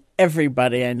 And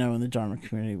everybody I know in the Dharma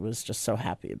community was just so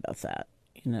happy about that.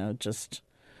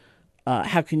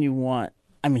 How can you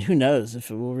who knows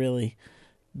if it will really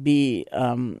be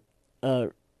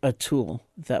a tool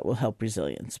that will help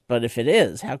resilience. But if it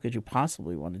is, how could you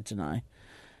possibly want to deny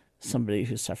somebody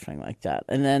who's suffering like that?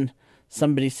 And then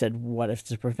somebody said, what if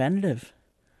it's a preventative?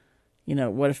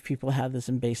 What if people had this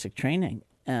in basic training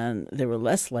and they were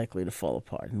less likely to fall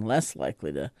apart and less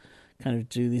likely to kind of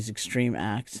do these extreme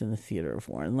acts in the theater of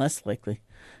war and less likely.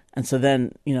 And so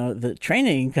then, the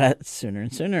training got sooner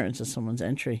and sooner into someone's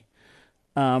entry.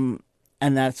 And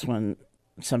that's when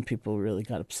some people really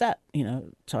got upset,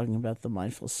 talking about the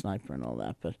mindful sniper and all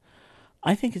that. But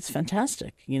I think it's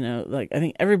fantastic. I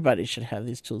think everybody should have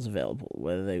these tools available.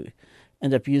 Whether they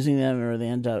end up using them or they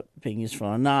end up being useful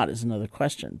or not is another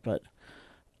question. But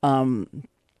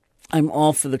I'm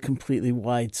all for the completely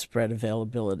widespread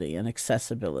availability and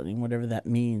accessibility, and whatever that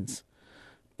means.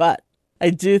 But I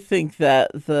do think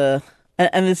that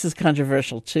and this is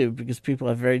controversial too, because people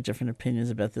have very different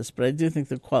opinions about this, but I do think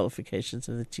the qualifications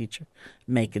of the teacher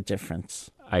make a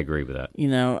difference. I agree with that.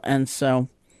 And so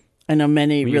I know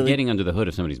many you're getting under the hood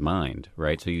of somebody's mind,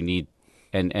 right? So you need,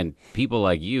 and people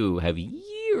like you have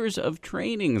years of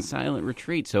training in silent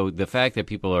retreat. So the fact that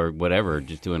people are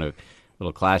just doing a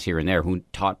little class here and there,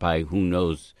 taught by who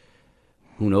knows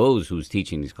who's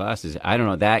teaching these classes, I don't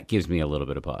know, that gives me a little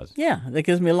bit of pause. Yeah, that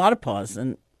gives me a lot of pause.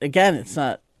 And again, it's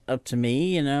not up to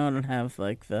me, I don't have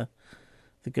like the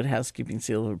good housekeeping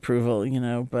seal of approval,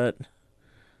 but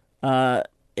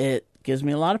it gives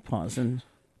me a lot of pause.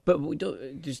 But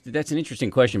that's an interesting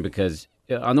question, because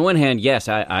on the one hand, yes,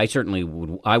 I certainly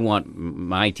would. I want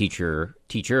my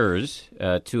teachers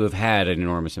to have had an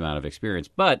enormous amount of experience.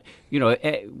 But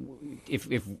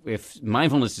if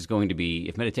mindfulness is going to be,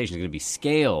 if meditation is going to be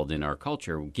scaled in our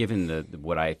culture, given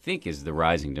what I think is the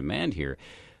rising demand here,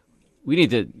 we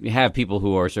need to have people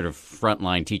who are sort of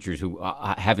frontline teachers who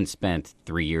haven't spent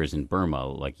 3 years in Burma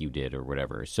like you did or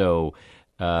whatever. So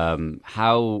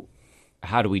how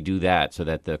do we do that so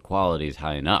that the quality is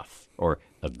high enough or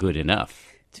good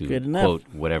enough? to Good enough. quote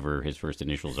whatever his first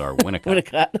initials are, Winnicott.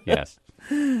 Winnicott. Yes.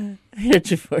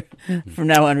 Heretofore, from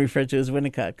now on referred to as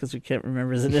Winnicott because we can't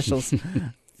remember his initials.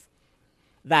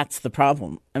 That's the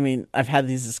problem. I mean, I've had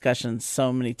these discussions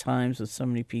so many times with so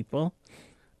many people.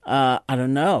 I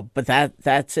don't know, but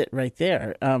that's it right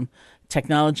there.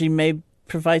 Technology may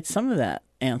provide some of that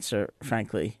answer,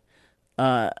 frankly.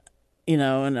 And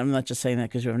I'm not just saying that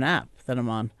because you have an app that I'm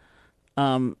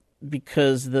on,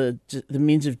 because the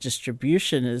means of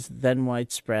distribution is then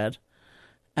widespread,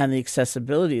 and the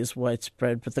accessibility is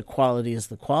widespread, but the quality is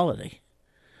the quality.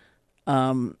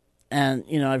 And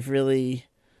I've really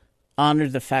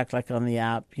honored the fact, like on the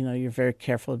app, you're very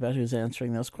careful about who's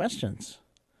answering those questions.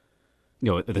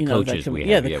 The coaches we have.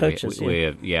 Yeah, the coaches. We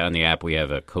have, on the app we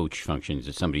have a coach function.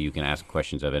 It's somebody you can ask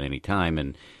questions of at any time,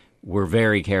 and we're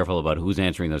very careful about who's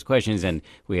answering those questions, and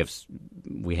we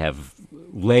have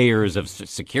layers of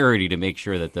security to make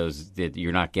sure that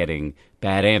you're not getting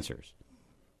bad answers,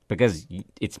 because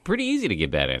it's pretty easy to give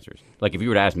bad answers. Like if you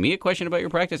were to ask me a question about your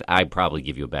practice, I'd probably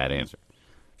give you a bad answer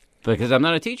because I'm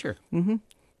not a teacher. Mm-hmm.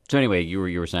 So anyway, you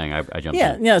were saying I jumped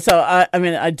in. Yeah. So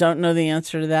I don't know the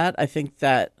answer to that. I think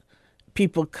that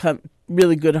people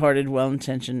really good-hearted,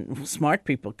 well-intentioned, smart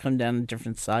people come down on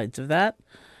different sides of that.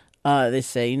 They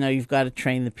say, you've got to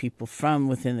train the people from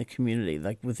within the community,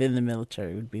 like within the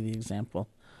military would be the example,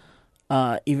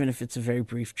 even if it's a very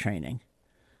brief training.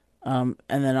 And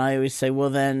then I always say, well,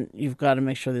 then you've got to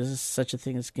make sure there's such a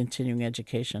thing as continuing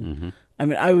education. Mm-hmm. I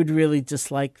mean, I would really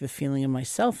dislike the feeling in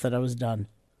myself that I was done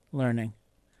learning.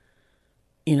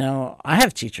 I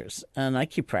have teachers, and I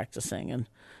keep practicing, and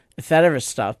if that ever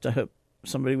stopped, I hope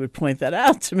somebody would point that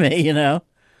out to me,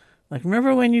 Like,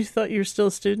 remember when you thought you were still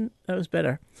a student? That was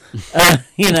better.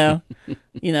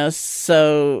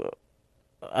 So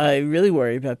I really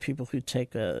worry about people who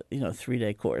take a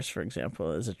 3-day course, for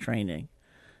example, as a training,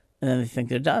 and then they think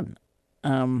they're done.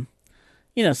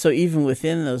 So even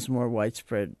within those more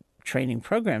widespread training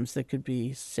programs, there could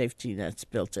be safety nets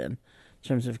built in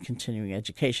terms of continuing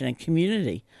education and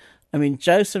community. I mean,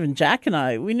 Joseph and Jack and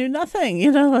I, we knew nothing,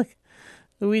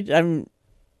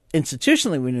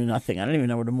 institutionally, we knew nothing. I don't even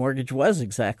know what a mortgage was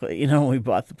exactly, when we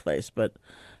bought the place. But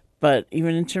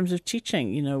even in terms of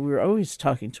teaching, we were always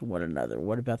talking to one another.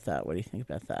 What about that? What do you think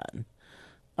about that? And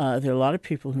there are a lot of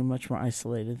people who are much more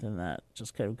isolated than that,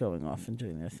 just kind of going off and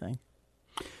doing their thing.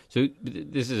 So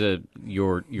this is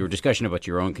your discussion about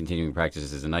your own continuing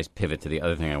practices is a nice pivot to the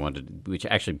other thing I wanted, which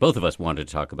actually both of us wanted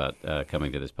to talk about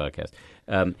coming to this podcast.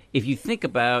 If you think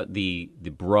about the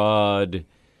broad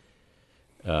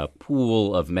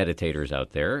pool of meditators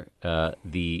out there,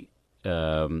 the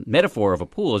metaphor of a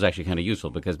pool is actually kind of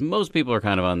useful because most people are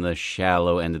kind of on the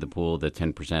shallow end of the pool, the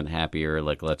 10% happier,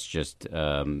 like let's just,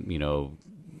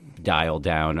 dial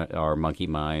down our monkey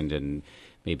mind and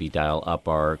maybe dial up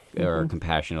our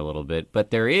compassion a little bit.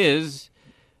 But there is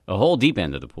a whole deep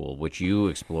end of the pool, which you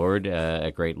explored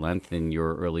at great length in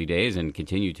your early days and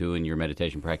continue to in your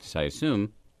meditation practice, I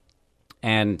assume.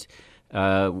 And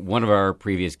one of our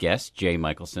previous guests, Jay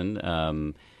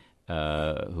Michelson,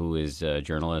 who is a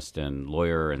journalist and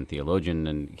lawyer and theologian,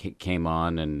 and came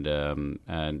on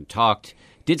and talked,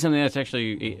 did something that's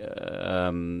actually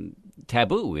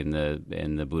taboo in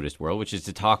the Buddhist world, which is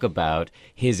to talk about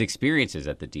his experiences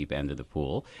at the deep end of the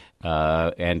pool,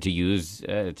 and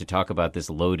to talk about this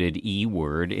loaded E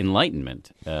word,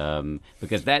 enlightenment,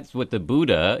 because that's what the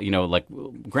Buddha,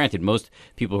 granted, most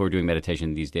people who are doing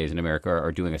meditation these days in America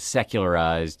are doing a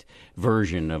secularized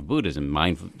version of Buddhism,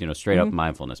 straight up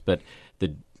mindfulness, but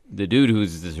the dude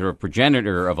who's the sort of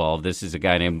progenitor of all of this is a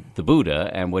guy named the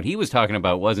Buddha, and what he was talking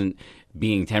about wasn't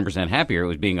being 10% happier, it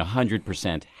was being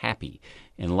 100% happy,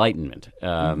 enlightenment,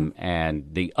 and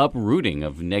the uprooting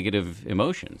of negative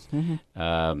emotions.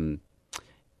 And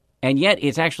yet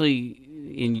it's actually,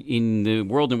 in the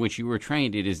world in which you were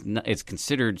trained, it's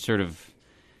considered sort of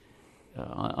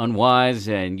unwise,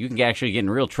 and you can actually get in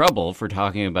real trouble for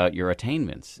talking about your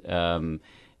attainments.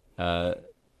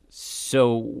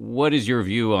 So what is your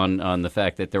view on the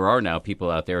fact that there are now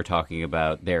people out there talking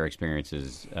about their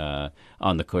experiences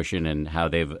on the cushion and how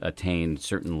they've attained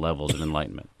certain levels of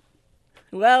enlightenment?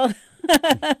 Well,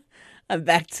 I'm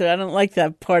back to I don't like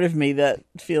that part of me that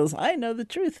feels I know the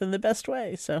truth in the best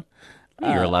way. So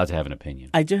you're allowed to have an opinion.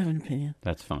 I do have an opinion.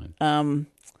 That's fine.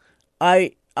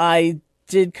 I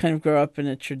did kind of grow up in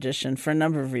a tradition for a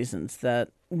number of reasons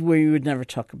where you would never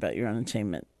talk about your own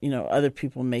attainment. Other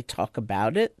people may talk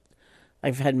about it.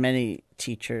 I've had many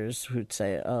teachers who'd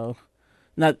say, "Oh,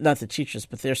 not the teachers,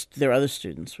 but their other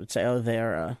students would say, oh,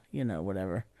 they're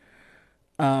whatever."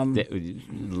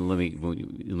 Let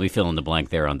me fill in the blank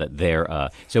there on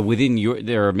that. So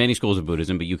there are many schools of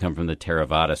Buddhism, but you come from the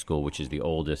Theravada school, which is the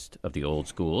oldest of the old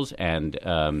schools. And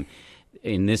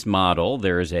in this model,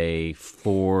 there is a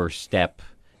 4-step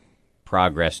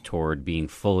progress toward being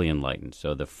fully enlightened.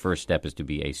 So the first step is to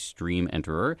be a stream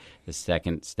enterer. The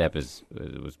second step is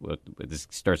this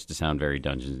starts to sound very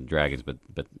Dungeons and Dragons, but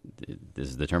this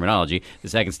is the terminology. The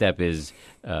second step is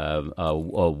a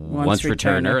once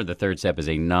returner. The third step is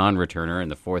a non-returner, and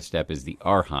the fourth step is the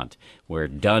arhat, where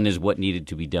done is what needed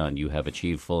to be done. You have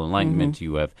achieved full enlightenment. Mm-hmm.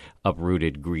 You have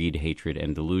uprooted greed, hatred,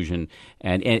 and delusion.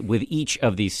 And with each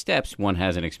of these steps, one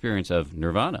has an experience of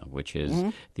nirvana, which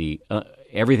is the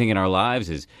everything in our lives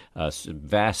is a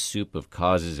vast soup of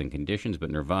causes and conditions, but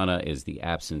nirvana is the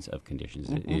absence of conditions.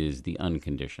 Mm-hmm. It is the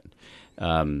unconditioned.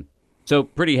 So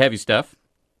pretty heavy stuff,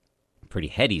 pretty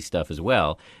heady stuff as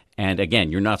well. And again,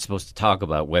 you're not supposed to talk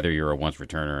about whether you're a once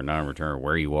returner or a non-returner,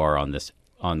 where you are on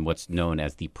what's known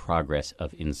as the progress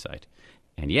of insight.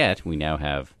 And yet, we now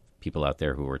have people out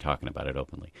there who are talking about it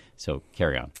openly. So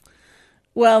carry on.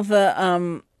 Well,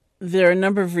 there are a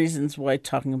number of reasons why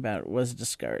talking about it was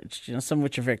discouraged, some of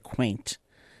which are very quaint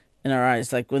in our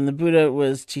eyes. Like when the Buddha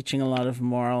was teaching a lot of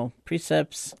moral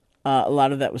precepts, a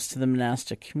lot of that was to the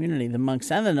monastic community. The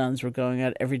monks and the nuns were going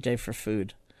out every day for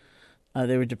food.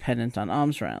 They were dependent on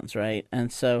alms rounds, right?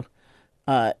 And so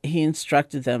he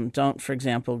instructed them, don't, for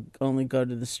example, only go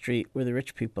to the street where the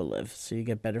rich people live so you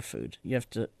get better food. You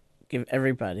have to give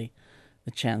everybody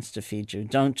the chance to feed you.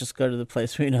 Don't just go to the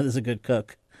place where there's a good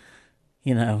cook.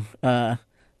 You have to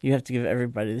give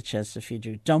everybody the chance to feed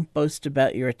you. Don't boast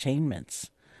about your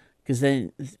attainments, because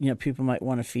then, people might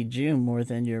want to feed you more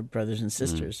than your brothers and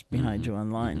sisters behind you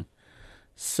online. Mm-hmm.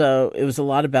 So it was a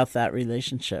lot about that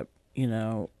relationship,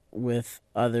 with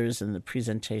others and the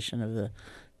presentation of the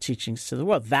teachings to the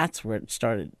world. That's where it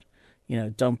started.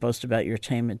 Don't boast about your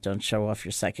attainment. Don't show off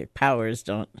your psychic powers.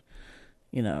 Don't,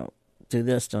 do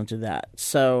this, don't do that.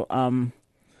 So,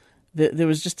 there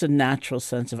was just a natural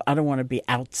sense of, I don't want to be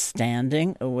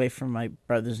outstanding away from my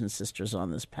brothers and sisters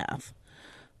on this path.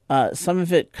 Some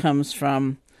of it comes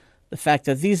from the fact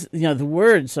that these, the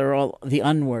words are all the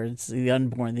unwords, the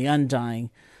unborn, the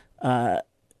undying. The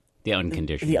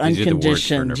unconditioned. The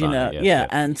unconditioned, Yes.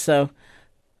 And so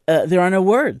there are no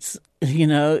words,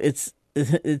 it's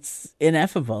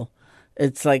ineffable.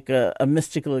 It's like a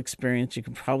mystical experience you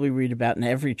can probably read about in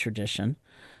every tradition.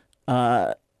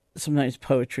 Sometimes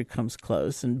poetry comes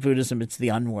close. In Buddhism, it's the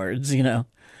unwords,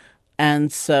 And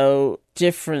so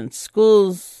different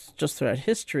schools just throughout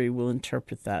history will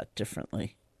interpret that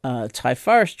differently. Thai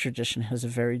forest tradition has a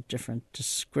very different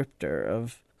descriptor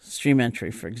of stream entry,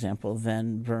 for example,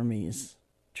 than Burmese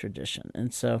tradition.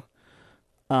 And so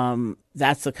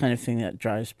that's the kind of thing that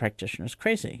drives practitioners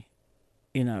crazy.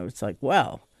 It's like,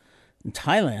 well, in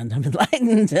Thailand, I'm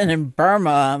enlightened, and in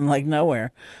Burma, I'm like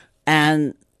nowhere.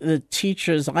 And the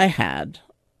teachers I had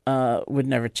would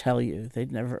never tell you.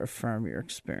 They'd never affirm your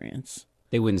experience.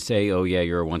 They wouldn't say, oh, yeah,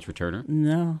 you're a once returner?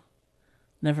 No,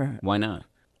 never. Why not?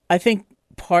 I think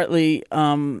partly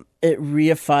it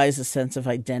reifies a sense of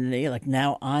identity. Like,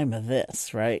 now I'm a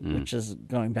this, right? Which is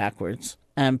going backwards.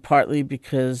 And partly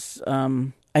because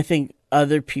I think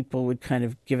other people would kind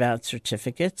of give out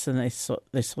certificates, and they saw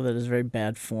that as very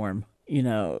bad form.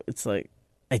 It's like,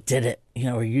 I did it,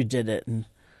 or you did it. And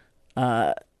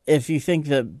if you think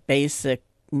the basic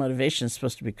motivation is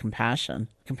supposed to be compassion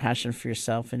for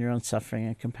yourself and your own suffering,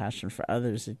 and compassion for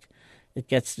others, it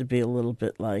gets to be a little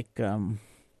bit like,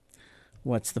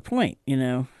 what's the point,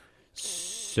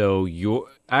 So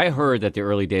I heard that the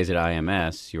early days at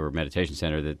IMS, your meditation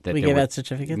center, that we gave out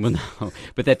certificates. Well, no,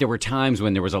 but that there were times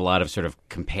when there was a lot of sort of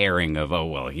comparing of, oh,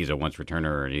 well, he's a once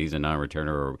returner or he's a non-returner,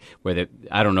 or whether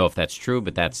I don't know if that's true,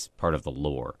 but that's part of the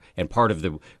lore and part of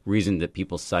the reason that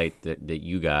people cite that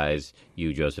you guys,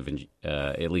 you Joseph, and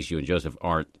at least you and Joseph,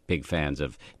 aren't big fans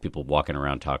of people walking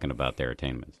around talking about their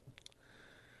attainments.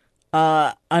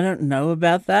 I don't know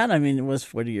about that. I mean, it was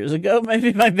 40 years ago.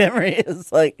 Maybe my memory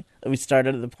is like we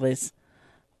started at the place.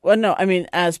 Well, no, I mean,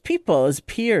 as people, as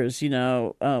peers,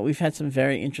 we've had some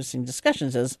very interesting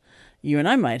discussions, as you and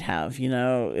I might have,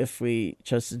 if we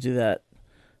chose to do that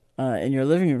in your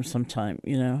living room sometime,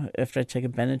 after I take a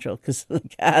Benadryl because of the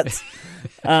cats.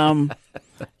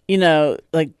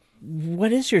 Like,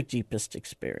 what is your deepest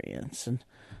experience? And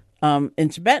in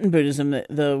Tibetan Buddhism,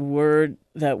 the word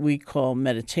that we call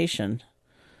meditation,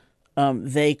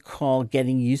 they call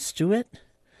getting used to it.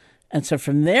 And so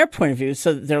from their point of view,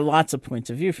 so there are lots of points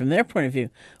of view. From their point of view,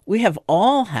 we have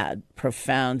all had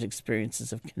profound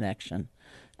experiences of connection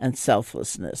and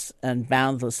selflessness and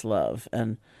boundless love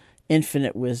and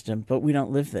infinite wisdom, but we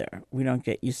don't live there. We don't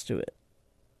get used to it,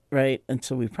 right?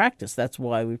 Until we practice. That's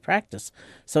why we practice.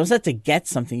 So it's not to get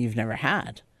something you've never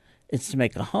had. It's to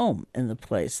make a home in the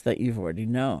place that you've already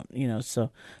known,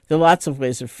 So there are lots of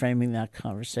ways of framing that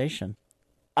conversation.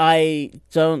 I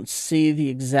don't see the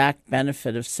exact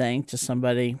benefit of saying to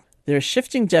somebody, there are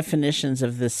shifting definitions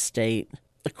of this state.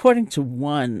 According to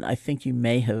one, I think you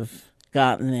may have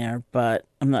gotten there, but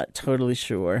I'm not totally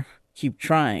sure. Keep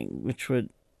trying, which would,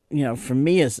 for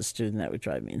me as a student, that would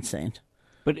drive me insane.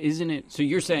 But isn't it? So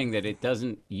you're saying that it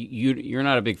doesn't. You're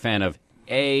not a big fan of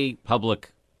A,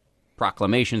 public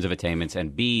proclamations of attainments,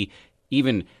 and B,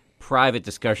 even private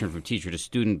discussion from teacher to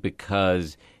student,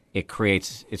 because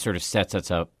it sort of sets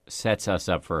us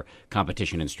up for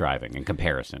competition and striving and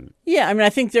comparison. Yeah, I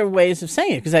think there are ways of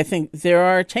saying it, because I think there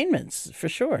are attainments for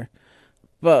sure.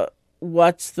 But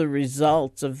what's the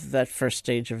result of that first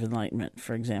stage of enlightenment,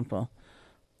 for example?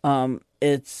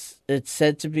 It's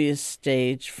said to be a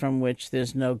stage from which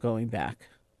there's no going back,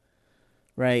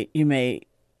 right? You may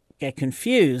get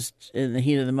confused in the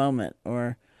heat of the moment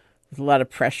or with a lot of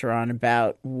pressure on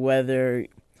about whether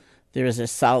there is a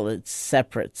solid,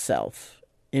 separate self,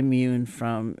 immune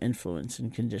from influence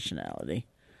and conditionality.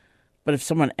 But if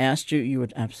someone asked you, you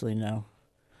would absolutely know.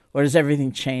 Or does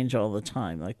everything change all the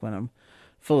time? Like when I'm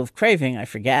full of craving, I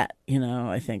forget.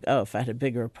 I think, if I had a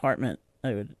bigger apartment,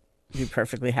 I would be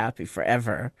perfectly happy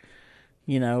forever.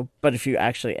 But if you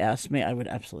actually asked me, I would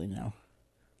absolutely know.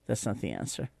 That's not the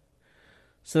answer.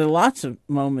 So there are lots of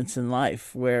moments in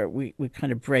life where we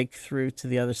kind of break through to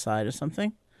the other side of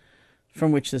something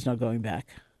from which there's no going back.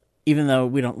 Even though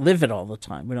we don't live it all the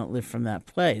time, we don't live from that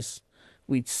place,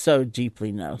 we so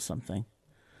deeply know something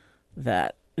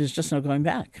that there's just no going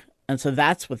back. And so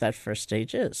that's what that first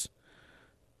stage is,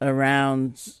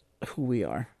 around who we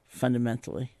are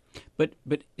fundamentally. But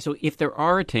so if there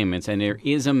are attainments and there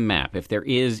is a map,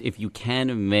 if you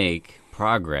can make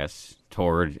progress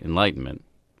toward enlightenment,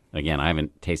 again, I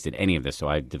haven't tasted any of this, so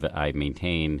I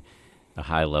maintain a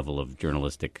high level of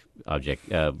journalistic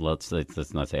let's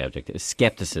not say objective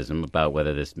skepticism about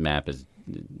whether this map is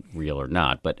real or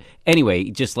not. But anyway,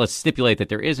 just let's stipulate that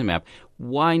there is a map.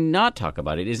 Why not talk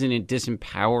about it? Isn't it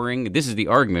disempowering? This is the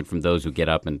argument from those who get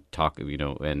up and talk,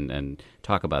 and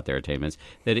talk about their attainments,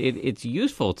 that it's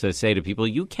useful to say to people,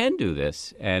 you can do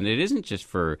this, and it isn't just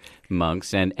for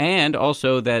monks, and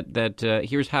also that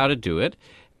here's how to do it.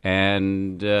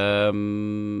 And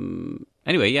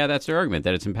anyway, yeah, that's their argument,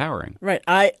 that it's empowering. Right.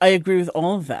 I agree with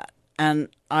all of that. And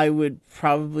I would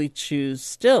probably choose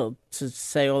still to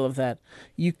say all of that.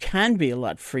 You can be a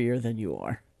lot freer than you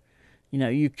are.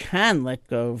 You can let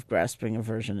go of grasping,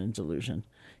 aversion, and delusion.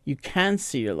 You can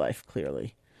see your life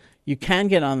clearly. You can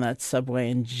get on that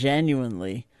subway and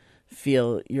genuinely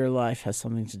feel your life has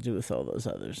something to do with all those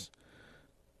others.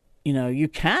 You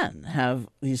can have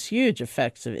these huge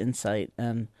effects of insight,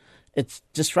 and it's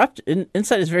disruptive.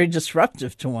 Insight is very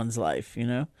disruptive to one's life,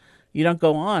 You don't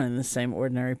go on in the same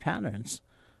ordinary patterns.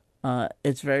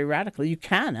 It's very radical. You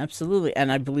can, absolutely.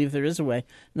 And I believe there is a way.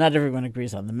 Not everyone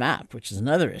agrees on the map, which is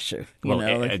another issue.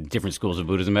 Different schools of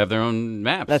Buddhism have their own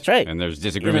maps. That's right. And there's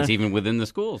disagreements even within the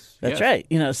schools. That's right.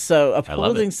 So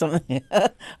upholding something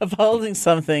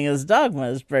as dogma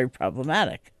is very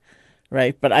problematic.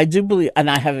 Right. But I do believe, and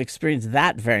I have experienced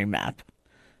that very map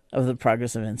of the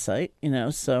progress of insight,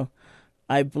 so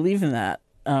I believe in that.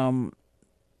 And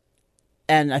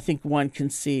I think one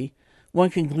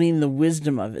can glean the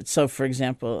wisdom of it. So, for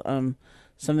example,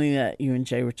 something that you and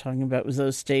Jay were talking about was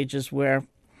those stages where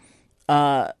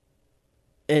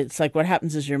it's like what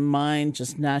happens is your mind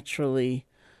just naturally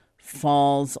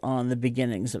falls on the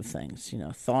beginnings of things,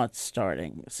 thoughts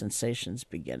starting, sensations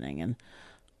beginning. And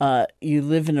you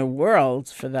live in a world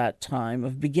for that time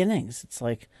of beginnings. It's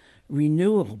like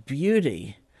renewal,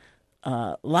 beauty,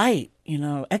 light,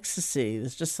 ecstasy.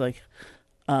 It's just like,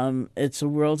 it's a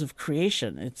world of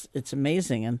creation. It's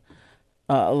amazing. And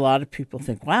a lot of people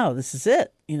think, wow, this is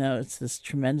it. It's this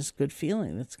tremendous good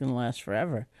feeling that's going to last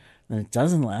forever. And it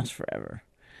doesn't last forever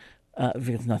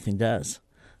because nothing does.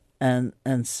 And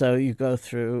so you go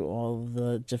through all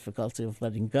the difficulty of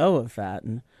letting go of that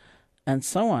and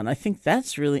so on. I think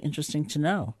that's really interesting to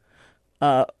know.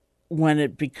 When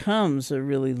it becomes a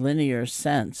really linear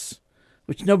sense,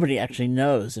 which nobody actually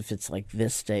knows if it's like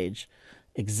this stage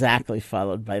exactly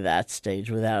followed by that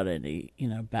stage without any,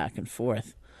 back and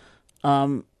forth,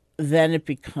 then it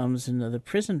becomes another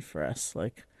prison for us.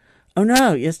 Like, oh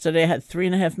no, yesterday I had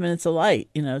 3.5 minutes of light.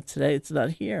 Today it's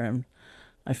not here. And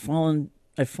I've fallen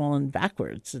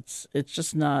backwards. It's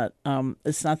just not,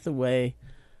 it's not the way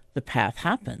the path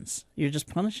happens. You're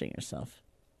just punishing yourself.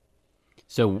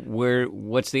 So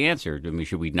what's the answer? I mean,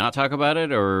 should we not talk about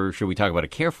it, or should we talk about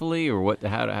it carefully, or what?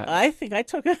 How? I think I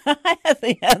have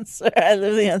the answer. I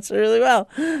live the answer really well.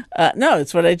 No,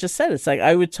 it's what I just said. It's like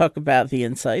I would talk about the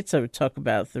insights. I would talk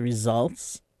about the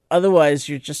results. Otherwise,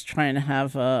 you're just trying to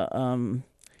have trying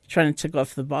to tick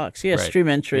off the box. Yeah, Right. stream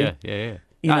entry. Yeah.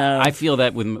 You know, I feel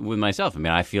that with myself. I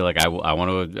mean, I feel like I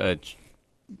want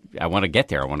to get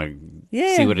there. I want to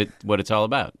see what it's all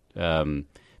about.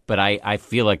 But I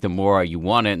feel like the more you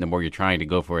want it and the more you're trying to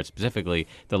go for it specifically,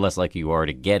 the less likely you are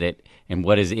to get it. And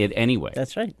what is it anyway?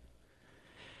 That's right.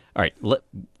 All right.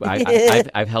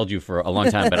 I've held you for a long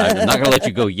time, but I'm not going to let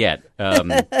you go yet.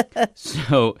 One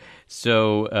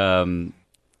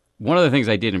of the things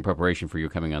I did in preparation for you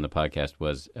coming on the podcast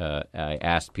was I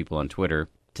asked people on Twitter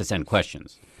to send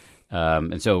questions.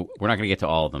 And so we're not going to get to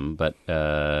all of them, but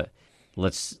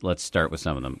let's start with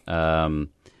some of them.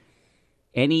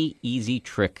 Any easy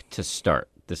trick to start?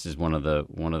 This is one of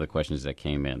the questions that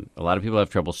came in. A lot of people have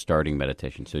trouble starting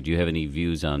meditation. So do you have any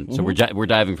views on? Mm-hmm. So we're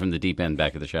diving from the deep end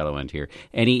back to the shallow end here.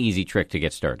 Any easy trick to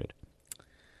get started?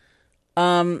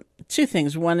 Two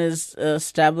things. One is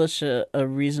establish a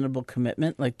reasonable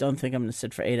commitment. Like, don't think I'm going to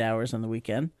sit for 8 hours on the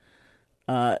weekend.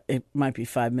 It might be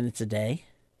 5 minutes a day.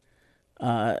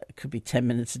 It could be 10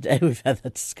 minutes a day. We've had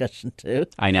that discussion too.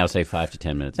 I now say 5 to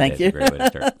 10 minutes Thank a day. you. Is a great way to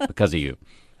start because of you.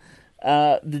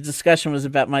 The discussion was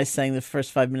about my saying the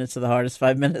first 5 minutes are the hardest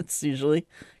 5 minutes usually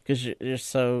because you're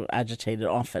so agitated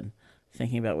often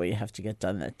thinking about what you have to get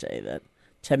done that day that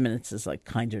 10 minutes is like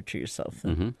kinder to yourself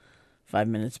than 5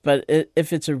 minutes. But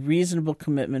if it's a reasonable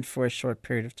commitment for a short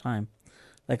period of time,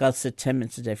 like I'll sit 10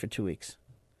 minutes a day for 2 weeks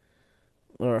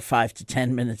or 5 to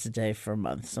 10 minutes a day for a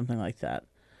month, something like that.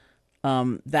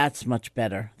 That's much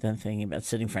better than thinking about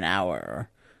sitting for an hour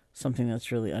or something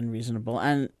that's really unreasonable.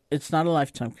 And it's not a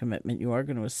lifetime commitment. You are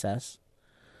going to assess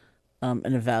and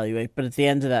evaluate. But at the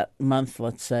end of that month,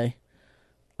 let's say,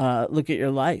 look at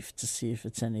your life to see if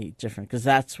it's any different, because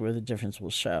that's where the difference will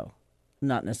show,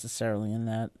 not necessarily in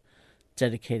that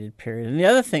dedicated period. And the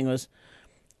other thing was,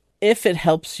 if it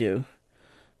helps you,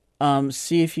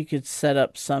 see if you could set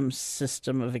up some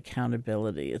system of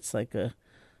accountability. It's like a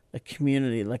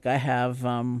community. Like I have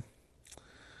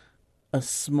a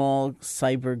small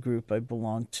cyber group I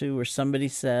belong to where somebody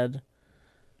said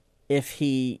if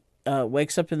he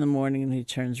wakes up in the morning and he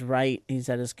turns right, he's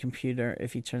at his computer.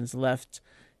 If he turns left,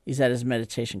 he's at his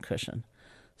meditation cushion.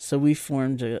 So we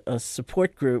formed a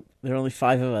support group. There are only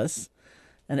 5 of us.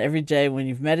 And every day when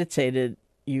you've meditated,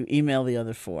 you email the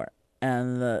other 4.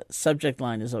 And the subject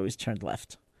line is always turned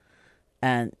left.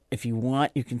 And if you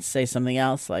want, you can say something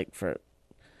else like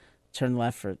turn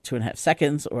left for 2.5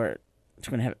 seconds or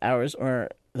 2.5 hours, or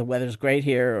the weather's great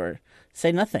here, or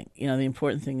say nothing. You know, the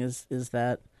important thing is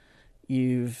that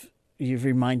you've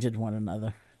reminded one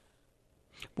another.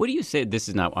 What do you say? This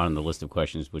is not on the list of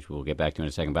questions, which we'll get back to in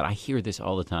a second, but I hear this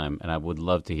all the time, and I would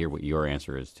love to hear what your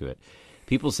answer is to it.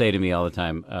 People say to me all the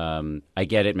time, I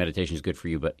get it, meditation is good for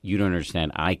you, but you don't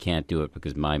understand. I can't do it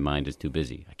because my mind is too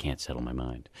busy. I can't settle my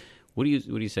mind. What do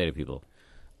you say to people?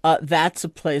 That's a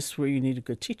place where you need a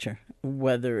good teacher,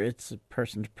 whether it's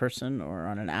person to person or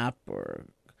on an app or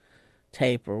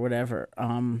tape or whatever.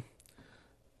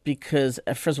 Because,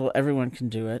 first of all, everyone can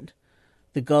do it.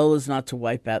 The goal is not to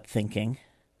wipe out thinking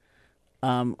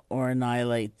or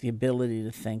annihilate the ability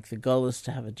to think. The goal is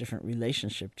to have a different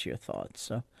relationship to your thoughts.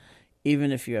 So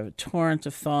even if you have a torrent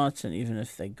of thoughts, and even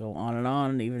if they go on,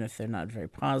 and even if they're not very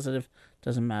positive,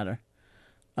 doesn't matter.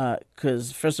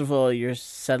 Because, first of all, you're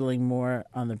settling more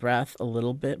on the breath, a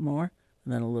little bit more,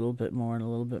 and then a little bit more, and a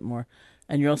little bit more.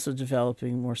 And you're also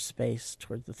developing more space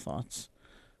toward the thoughts,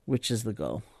 which is the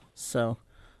goal. So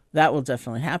that will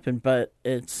definitely happen, but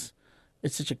it's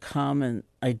such a common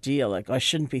idea, like, I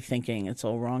shouldn't be thinking. It's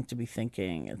all wrong to be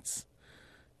thinking. It's,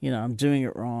 I'm doing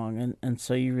it wrong. And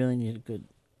so you really need a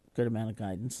good amount of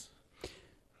guidance.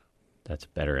 That's a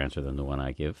better answer than the one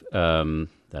I give.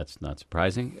 That's not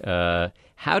surprising.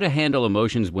 How to handle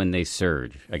emotions when they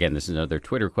surge. Again, this is another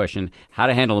Twitter question. How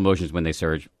to handle emotions when they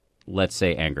surge. Let's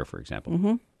say anger, for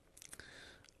example.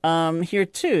 Mm-hmm. Here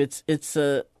too,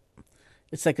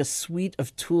 it's like a suite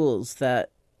of tools that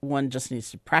one just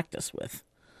needs to practice with,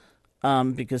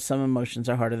 because some emotions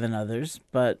are harder than others.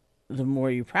 But the more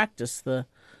you practice, the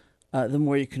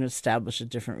more you can establish a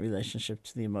different relationship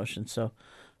to the emotion. So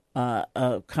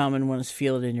a common one is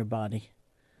feel it in your body.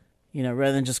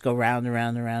 Rather than just go round and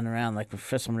round and round and round. Like,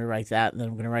 first I'm going to write that, and then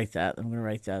I'm going to write that, then I'm going to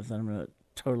write that, then I'm going to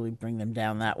totally bring them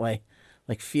down that way.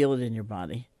 Like, feel it in your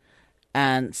body.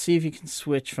 And see if you can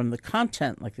switch from the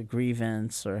content, like the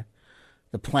grievance or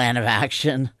the plan of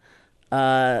action,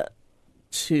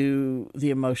 to the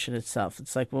emotion itself.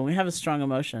 It's like when we have a strong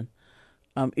emotion,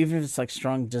 even if it's like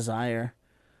strong desire,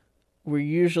 we're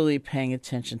usually paying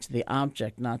attention to the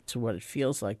object, not to what it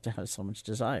feels like to have so much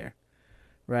desire,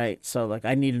 right? So like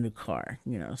I need a new car,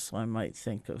 so I might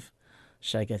think of,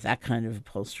 should I get that kind of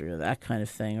upholstery or that kind of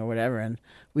thing or whatever? And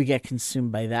we get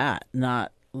consumed by that,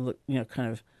 not,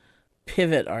 kind of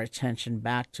pivot our attention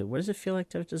back to what does it feel like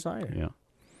to have desire? Yeah.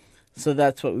 So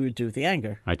that's what we would do with the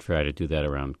anger. I try to do that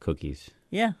around cookies.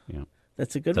 Yeah. Yeah.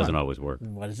 That's a good Doesn't one. always work.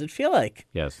 What does it feel like?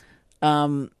 Yes.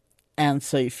 And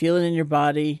so you feel it in your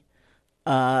body.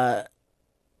 Also,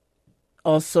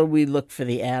 we look for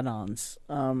the add-ons.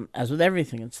 As with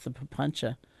everything, it's the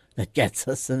papancha that gets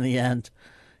us in the end.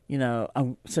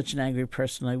 I'm such an angry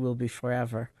person, I will be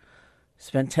forever.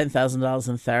 Spent $10,000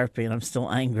 in therapy and I'm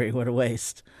still angry. What a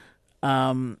waste.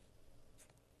 Whatever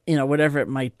it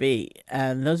might be.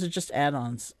 And those are just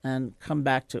add-ons. And come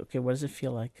back to, okay, what does it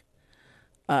feel like?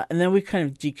 And then we kind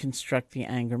of deconstruct the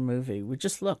anger movie. We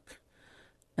just look.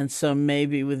 And so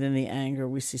maybe within the anger,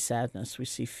 we see sadness, we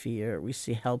see fear, we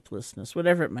see helplessness,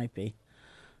 whatever it might be.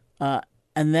 And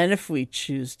then if we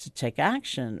choose to take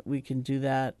action, we can do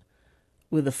that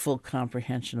with a full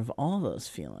comprehension of all those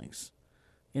feelings,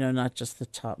 not just the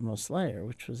topmost layer,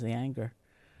 which was the anger.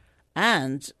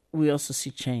 And we also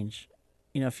see change.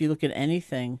 If you look at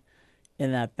anything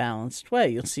in that balanced way,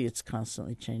 you'll see it's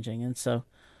constantly changing. And so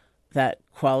that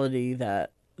quality,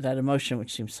 that emotion,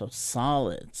 which seems so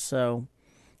solid, so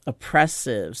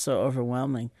oppressive, so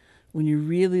overwhelming, when you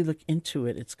really look into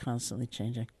it, it's constantly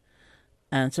changing.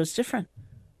 And so it's different.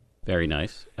 Very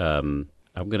nice. I'm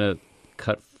going to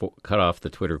cut off the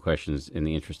Twitter questions in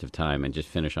the interest of time and just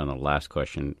finish on the last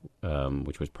question,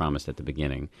 which was promised at the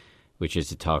beginning, which is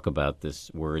to talk about this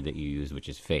word that you use, which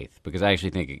is faith. Because I actually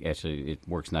think it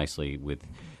works nicely with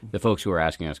the folks who are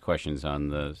asking us questions on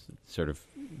the sort of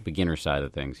beginner side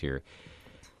of things here.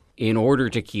 In order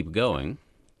to keep going,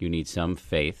 you need some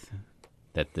faith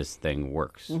that this thing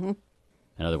works. Mm-hmm.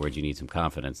 In other words, you need some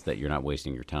confidence that you're not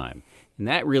wasting your time. And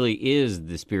that really is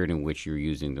the spirit in which you're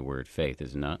using the word faith,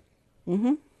 is it not?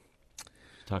 Mm-hmm.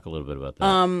 Talk a little bit about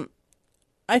that.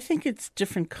 I think it's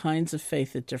different kinds of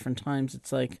faith at different times.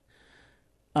 It's like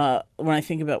when I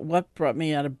think about what brought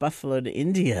me out of Buffalo to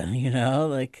India,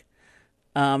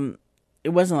 it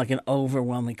wasn't like an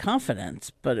overwhelming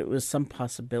confidence, but it was some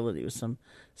possibility. It was some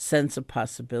sense of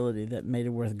possibility that made it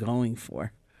worth going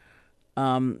for.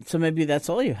 So maybe that's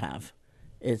all you have.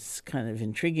 It's kind of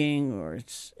intriguing, or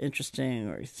it's interesting,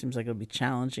 or it seems like it'll be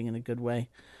challenging in a good way.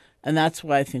 And that's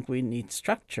why I think we need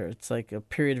structure. It's like a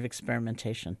period of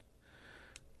experimentation.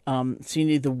 So you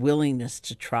need the willingness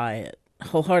to try it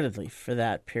wholeheartedly for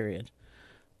that period.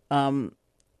 And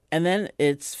then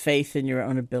it's faith in your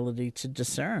own ability to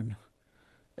discern.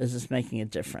 Is this making a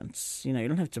difference? You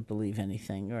don't have to believe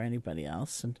anything or anybody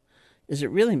else. And is it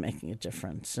really making a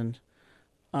difference? And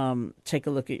take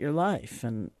a look at your life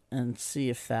and see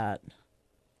if that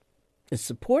is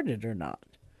supported or not.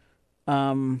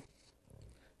 And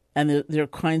there are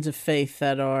kinds of faith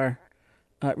that are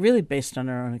really based on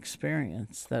our own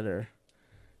experience, that are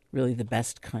really the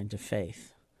best kind of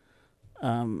faith,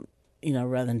 rather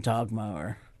than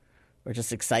dogma or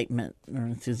just excitement or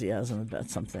enthusiasm about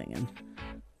something. And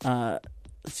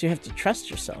so you have to trust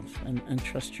yourself and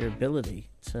trust your ability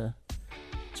to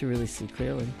really see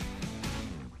clearly.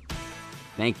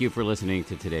 Thank you for listening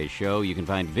to today's show. You can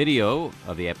find video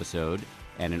of the episode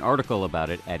and an article about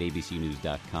it at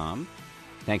abcnews.com.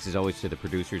 Thanks, as always, to the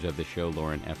producers of the show,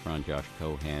 Lauren Efron, Josh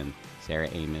Cohan, Sarah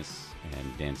Amos,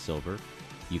 and Dan Silver.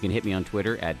 You can hit me on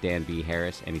Twitter at Dan B.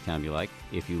 Harris anytime you like.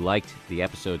 If you liked the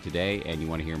episode today and you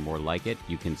want to hear more like it,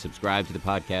 you can subscribe to the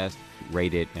podcast,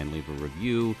 rate it, and leave a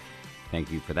review.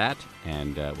 Thank you for that,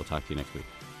 and we'll talk to you next week.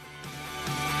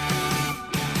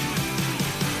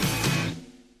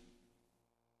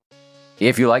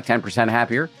 If you like 10%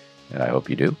 Happier, and I hope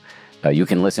you do, you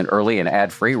can listen early and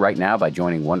ad-free right now by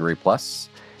joining Wondery Plus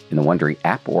in the Wondery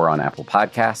app or on Apple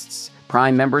Podcasts.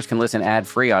 Prime members can listen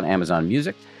ad-free on Amazon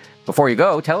Music. Before you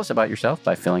go, tell us about yourself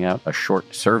by filling out a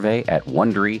short survey at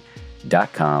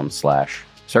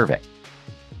Wondery.com/survey.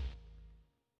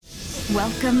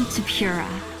 Welcome to Pura,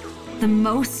 the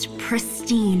most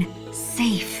pristine,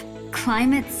 safe,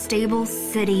 climate-stable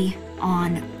city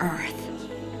on Earth.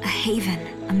 A haven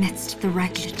amidst the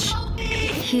wreckage.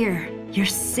 Here, you're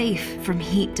safe from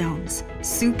heat domes,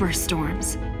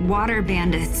 superstorms, water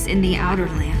bandits in the outer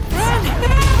lands.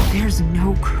 There's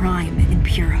no crime in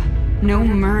Pura. No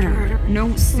murder,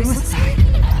 no suicide.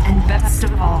 And best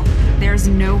of all, there's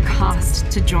no cost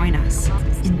to join us.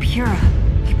 In Pura,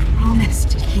 we promise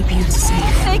to keep you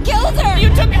safe. They killed her! You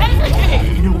took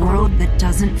everything! In a world that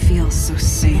doesn't feel so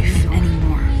safe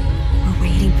anymore, we're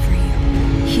waiting for you.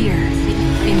 Here,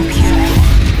 in Pura.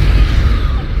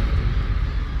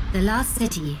 The Last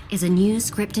City is a new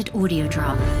scripted audio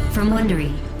drama from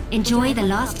Wondery. Enjoy The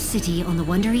Last City on the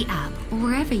Wondery app or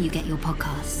wherever you get your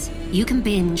podcasts. You can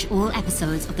binge all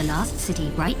episodes of The Last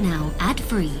City right now,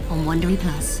 ad-free on Wondery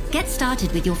Plus. Get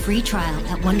started with your free trial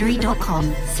at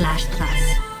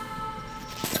wondery.com/plus.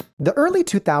 The early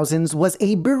 2000s was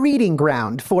a breeding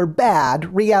ground for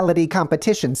bad reality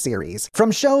competition series.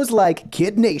 From shows like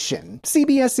Kid Nation,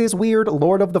 CBS's weird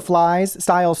Lord of the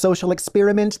Flies-style social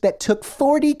experiment that took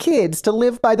 40 kids to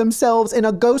live by themselves in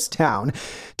a ghost town,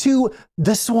 to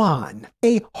The Swan,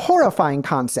 a horrifying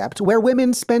concept where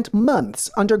women spent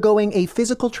months undergoing a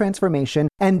physical transformation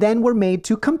and then were made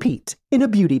to compete in a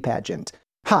beauty pageant.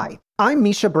 Hi, I'm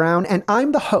Misha Brown, and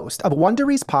I'm the host of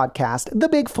Wondery's podcast, The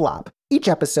Big Flop. Each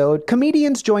episode,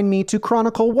 comedians join me to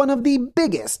chronicle one of the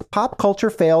biggest pop culture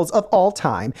fails of all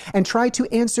time and try to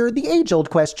answer the age-old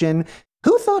question,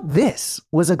 who thought this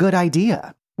was a good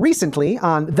idea? Recently,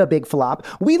 on The Big Flop,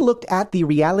 we looked at the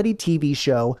reality TV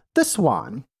show The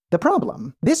Swan. The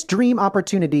problem, this dream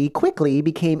opportunity quickly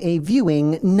became a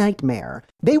viewing nightmare.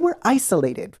 They were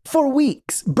isolated for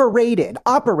weeks, berated,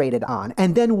 operated on,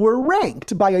 and then were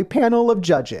ranked by a panel of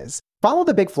judges. Follow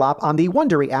The Big Flop on the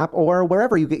Wondery app or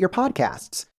wherever you get your podcasts.